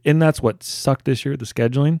mean, and that's what sucked this year, the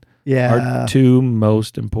scheduling. Yeah. Our two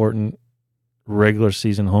most important regular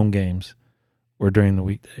season home games were during the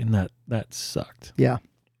weekday, and that sucked. Yeah.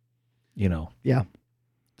 Yeah.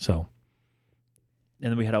 So. And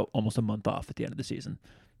then we had almost a month off at the end of the season.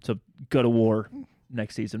 So go to war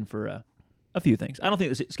next season for a few things. I don't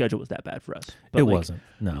think the schedule was that bad for us. But it wasn't.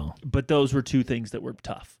 No. But those were two things that were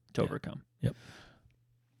tough to overcome. Yep.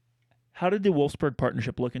 How did the Wolfsburg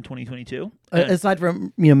partnership look in 2022? Aside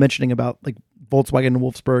from mentioning about like Volkswagen and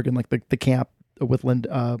Wolfsburg and like the camp with Lynn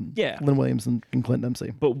Williams and Clinton MC.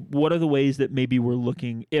 But what are the ways that maybe we're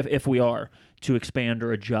looking, if we are, to expand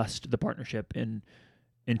or adjust the partnership in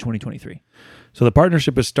 2023? So the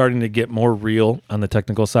partnership is starting to get more real on the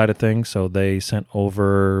technical side of things. So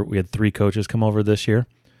we had 3 coaches come over this year,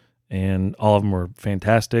 and all of them were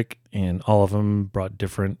fantastic, and all of them brought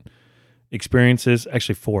different experiences.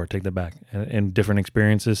 Actually 4, take that back, and different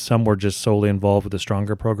experiences. Some were just solely involved with the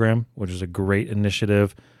Stronger program, which is a great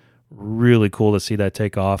initiative. Really cool to see that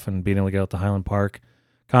take off and being able to get out to Highland Park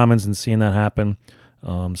Commons and seeing that happen.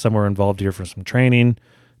 Some were involved here for some training.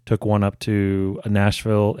 Took one up to a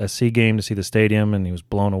Nashville SC game to see the stadium, and he was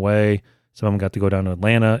blown away. Some of them got to go down to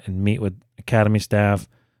Atlanta and meet with academy staff,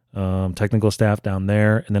 technical staff down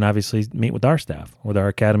there, and then obviously meet with our staff, with our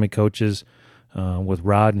academy coaches, with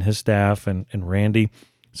Rod and his staff and Randy.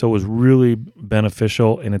 So it was really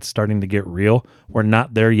beneficial, and it's starting to get real. We're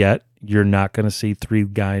not there yet. You're not going to see 3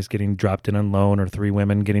 guys getting dropped in on loan or 3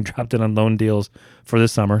 women getting dropped in on loan deals for the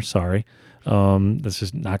summer. Sorry. That's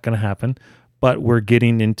just not going to happen. But we're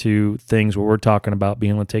getting into things where we're talking about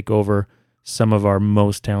being able to take over some of our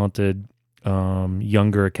most talented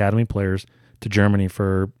younger academy players to Germany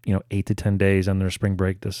for 8 to 10 days on their spring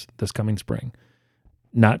break this coming spring.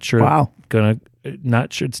 Not sure. Wow.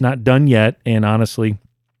 Not sure. It's not done yet. And honestly,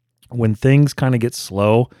 when things kind of get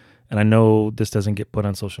slow, and I know this doesn't get put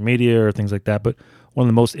on social media or things like that, but one of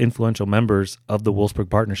the most influential members of the Wolfsburg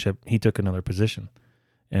partnership, he took another position,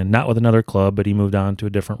 and not with another club, but he moved on to a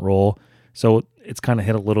different role. So it's kind of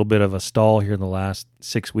hit a little bit of a stall here in the last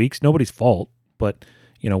 6 weeks. Nobody's fault, but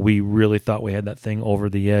we really thought we had that thing over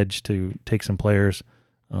the edge to take some players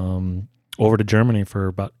over to Germany for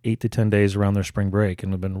about 8 to 10 days around their spring break,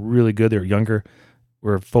 and have been really good. They're younger.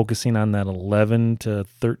 We're focusing on that 11 to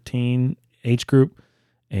 13 age group,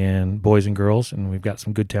 and boys and girls, and we've got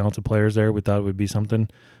some good talented players there. We thought it would be something,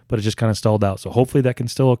 but it just kind of stalled out. So hopefully that can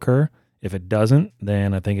still occur. If it doesn't,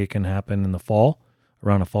 then I think it can happen in the fall,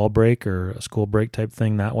 around a fall break or a school break type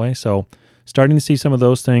thing that way. So starting to see some of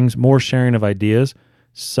those things, more sharing of ideas,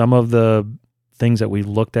 some of the things that we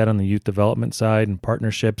looked at on the youth development side and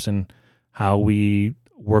partnerships and how we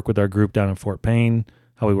work with our group down in Fort Payne,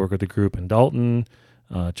 how we work with the group in Dalton,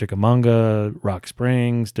 Chickamauga, Rock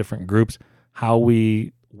Springs, different groups, how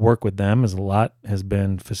we work with them is a lot has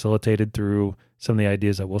been facilitated through some of the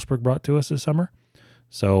ideas that Wolfsburg brought to us this summer.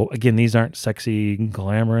 So again, these aren't sexy,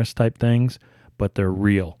 glamorous type things, but they're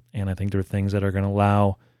real. And I think they're things that are going to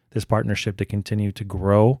allow this partnership to continue to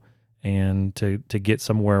grow and to get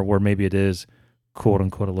somewhere where maybe it is, quote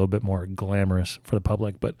unquote, a little bit more glamorous for the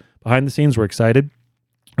public. But behind the scenes, we're excited.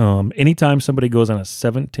 Anytime somebody goes on a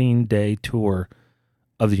 17-day tour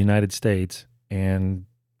of the United States and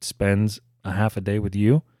spends a half a day with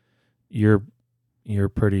you, you're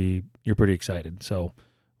pretty excited. So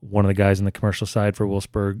one of the guys in the commercial side for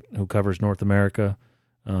Wolfsburg who covers North America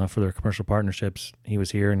for their commercial partnerships, he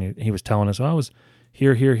was here and he was telling us, I was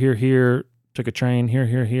here, took a train,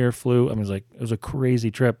 here, flew. I mean, it was a crazy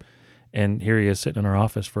trip. And here he is sitting in our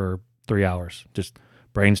office for 3 hours, just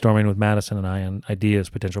brainstorming with Madison and I on ideas,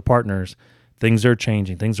 potential partners. Things are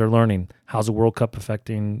changing, things are learning. How's the World Cup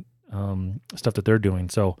affecting stuff that they're doing?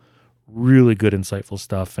 So really good, insightful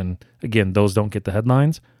stuff. And again, those don't get the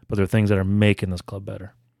headlines, but they're things that are making this club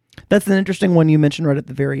better. That's an interesting one you mentioned right at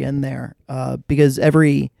the very end there, because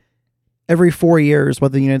every 4 years,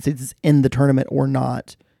 whether the United States is in the tournament or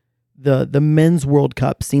not, the men's World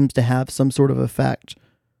Cup seems to have some sort of effect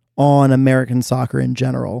on American soccer in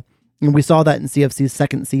general. And we saw that in CFC's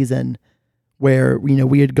second season where,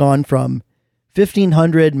 we had gone from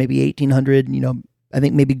 1,500, maybe 1,800, I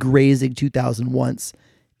think maybe grazing 2,000 once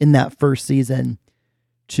in that first season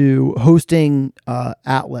to hosting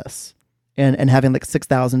Atlas and having like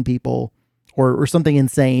 6,000 people or something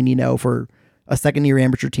insane, for a second-year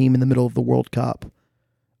amateur team in the middle of the World Cup.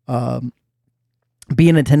 Be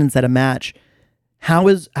in attendance at a match. How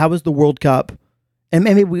is the World Cup? And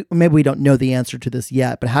maybe we don't know the answer to this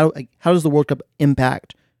yet, but how does the World Cup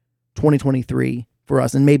impact 2023 for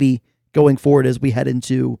us, and maybe going forward as we head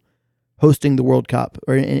into hosting the World Cup,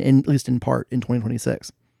 or at least in part in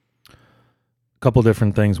 2026? A couple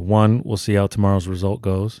different things. One, we'll see how tomorrow's result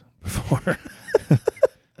goes before. I don't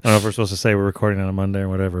know if we're supposed to say we're recording on a Monday or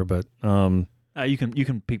whatever, but you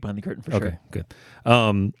can peek behind the curtain for sure. Okay, good.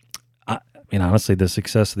 I mean, honestly, the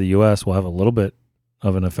success of the U.S. will have a little bit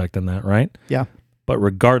of an effect on that, right? Yeah. But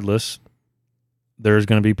regardless, there's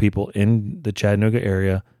going to be people in the Chattanooga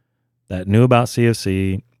area that knew about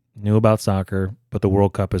CFC, knew about soccer, but the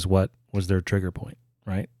World Cup is what was their trigger point,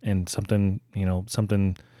 right? And something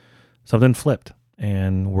flipped.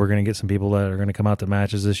 And we're going to get some people that are going to come out to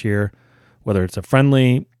matches this year, whether it's a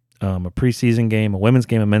friendly, a preseason game, a women's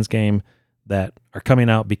game, a men's game, that are coming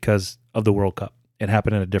out because of the World Cup. It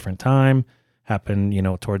happened at a different time, happened,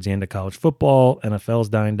 towards the end of college football, NFL's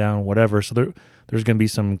dying down, whatever. So there's going to be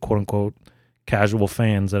some quote unquote casual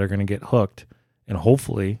fans that are going to get hooked, and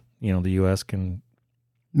hopefully, the U.S. can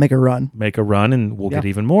make a run, and we'll get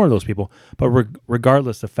even more of those people. But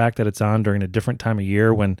regardless, the fact that it's on during a different time of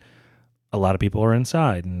year when a lot of people are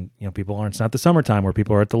inside, and people aren't. It's not the summertime where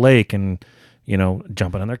people are at the lake and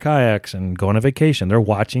jumping on their kayaks and going on vacation. They're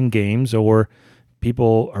watching games, or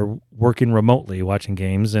people are working remotely watching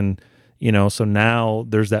games, and so now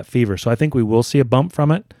there's that fever. So I think we will see a bump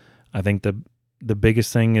from it. I think the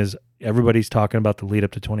biggest thing is everybody's talking about the lead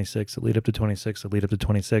up to 26, the lead up to 26, the lead up to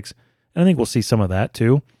 26. And I think we'll see some of that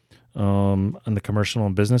too on the commercial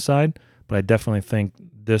and business side. But I definitely think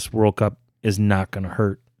this World Cup is not going to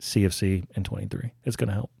hurt CFC in 23. It's going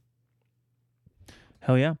to help.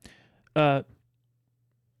 Hell yeah.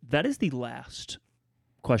 That is the last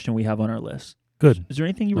question we have on our list. Good. Is there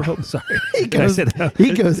anything you were hoping? Sorry. He goes good.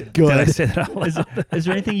 Did I say that out loud? Is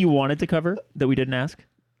there anything you wanted to cover that we didn't ask?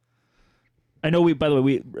 I know by the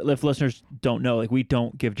way, if listeners don't know, we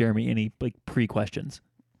don't give Jeremy any pre-questions.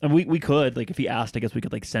 And we could, if he asked, I guess we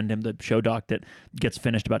could send him the show doc that gets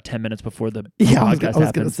finished about 10 minutes before the podcast I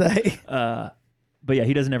was going to say. But yeah,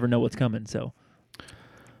 he doesn't ever know what's coming, so.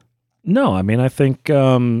 No, I mean, I think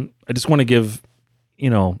I just want to give,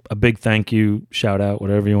 a big thank you, shout out,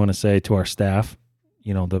 whatever you want to say, to our staff.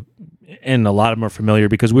 And a lot of them are familiar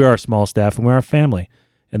because we are a small staff and we're a family,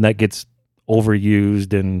 and that gets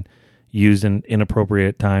overused and used in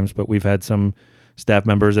inappropriate times. But we've had some staff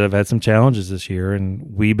members that have had some challenges this year,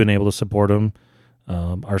 and we've been able to support them.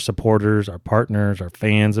 Our supporters, our partners, our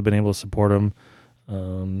fans have been able to support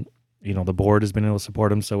them. The board has been able to support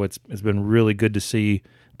them. So it's been really good to see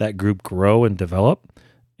that group grow and develop.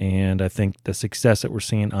 And I think the success that we're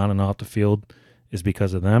seeing on and off the field is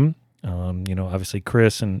because of them. Obviously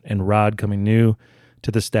Chris and Rod coming new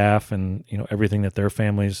to the staff, and, everything that their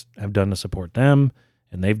families have done to support them,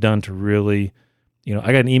 and they've done to really,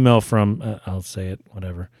 I got an email from, I'll say it,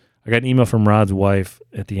 whatever. I got an email from Rod's wife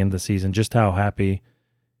at the end of the season, just how happy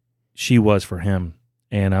she was for him.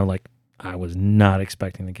 And I was not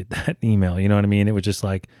expecting to get that email. You know what I mean? It was just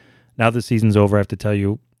like, now the season's over, I have to tell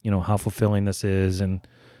you, how fulfilling this is, and,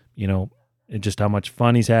 and just how much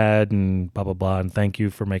fun he's had, and blah, blah, blah. And thank you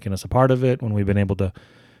for making us a part of it when we've been able to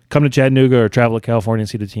come to Chattanooga or travel to California and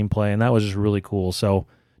see the team play. And that was just really cool. So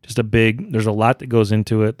just there's a lot that goes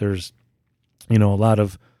into it. There's, a lot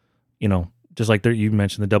of, just like you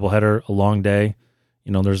mentioned, the doubleheader, a long day.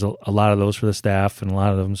 There's a lot of those for the staff and a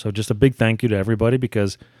lot of them. So just a big thank you to everybody,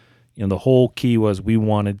 because, the whole key was we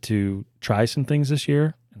wanted to try some things this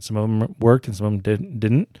year, and some of them worked and some of them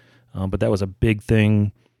didn't. But that was a big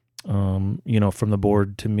thing, from the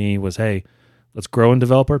board to me was, hey, let's grow and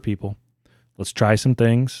develop our people. Let's try some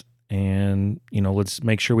things, and, let's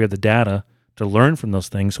make sure we have the data to learn from those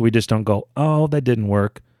things. So we just don't go, oh, that didn't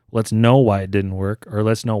work. Let's know why it didn't work, or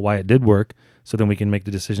let's know why it did work, so then we can make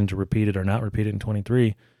the decision to repeat it or not repeat it in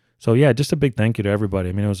 23. So yeah, just a big thank you to everybody.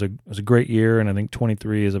 I mean, it was a great year, and I think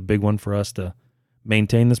 23 is a big one for us to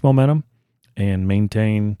maintain this momentum and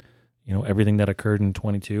maintain, everything that occurred in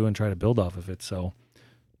 22 and try to build off of it. So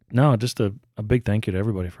no, just a big thank you to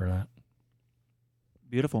everybody for that.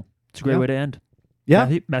 Beautiful. It's a great way to end.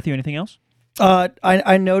 Yeah. Matthew, anything else?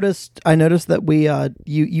 I noticed that we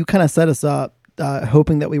you kind of set us up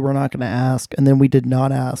hoping that we were not going to ask, and then we did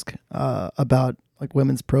not ask about like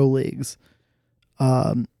women's pro leagues.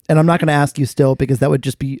 And I'm not going to ask you still, because that would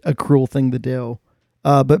just be a cruel thing to do.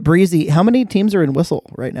 But Breezy, how many teams are in Whistle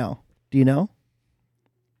right now? Do you know?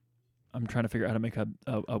 I'm trying to figure out how to make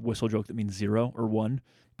a Whistle joke that means 0 or 1,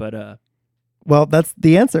 but well, that's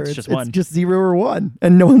the answer. It's just 1. It's just 0 or 1,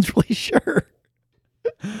 and no one's really sure.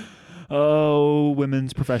 Oh,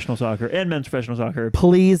 women's professional soccer and men's professional soccer.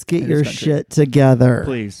 Please get your shit together.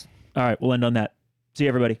 Please. All right, we'll end on that. See you,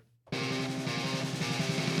 everybody.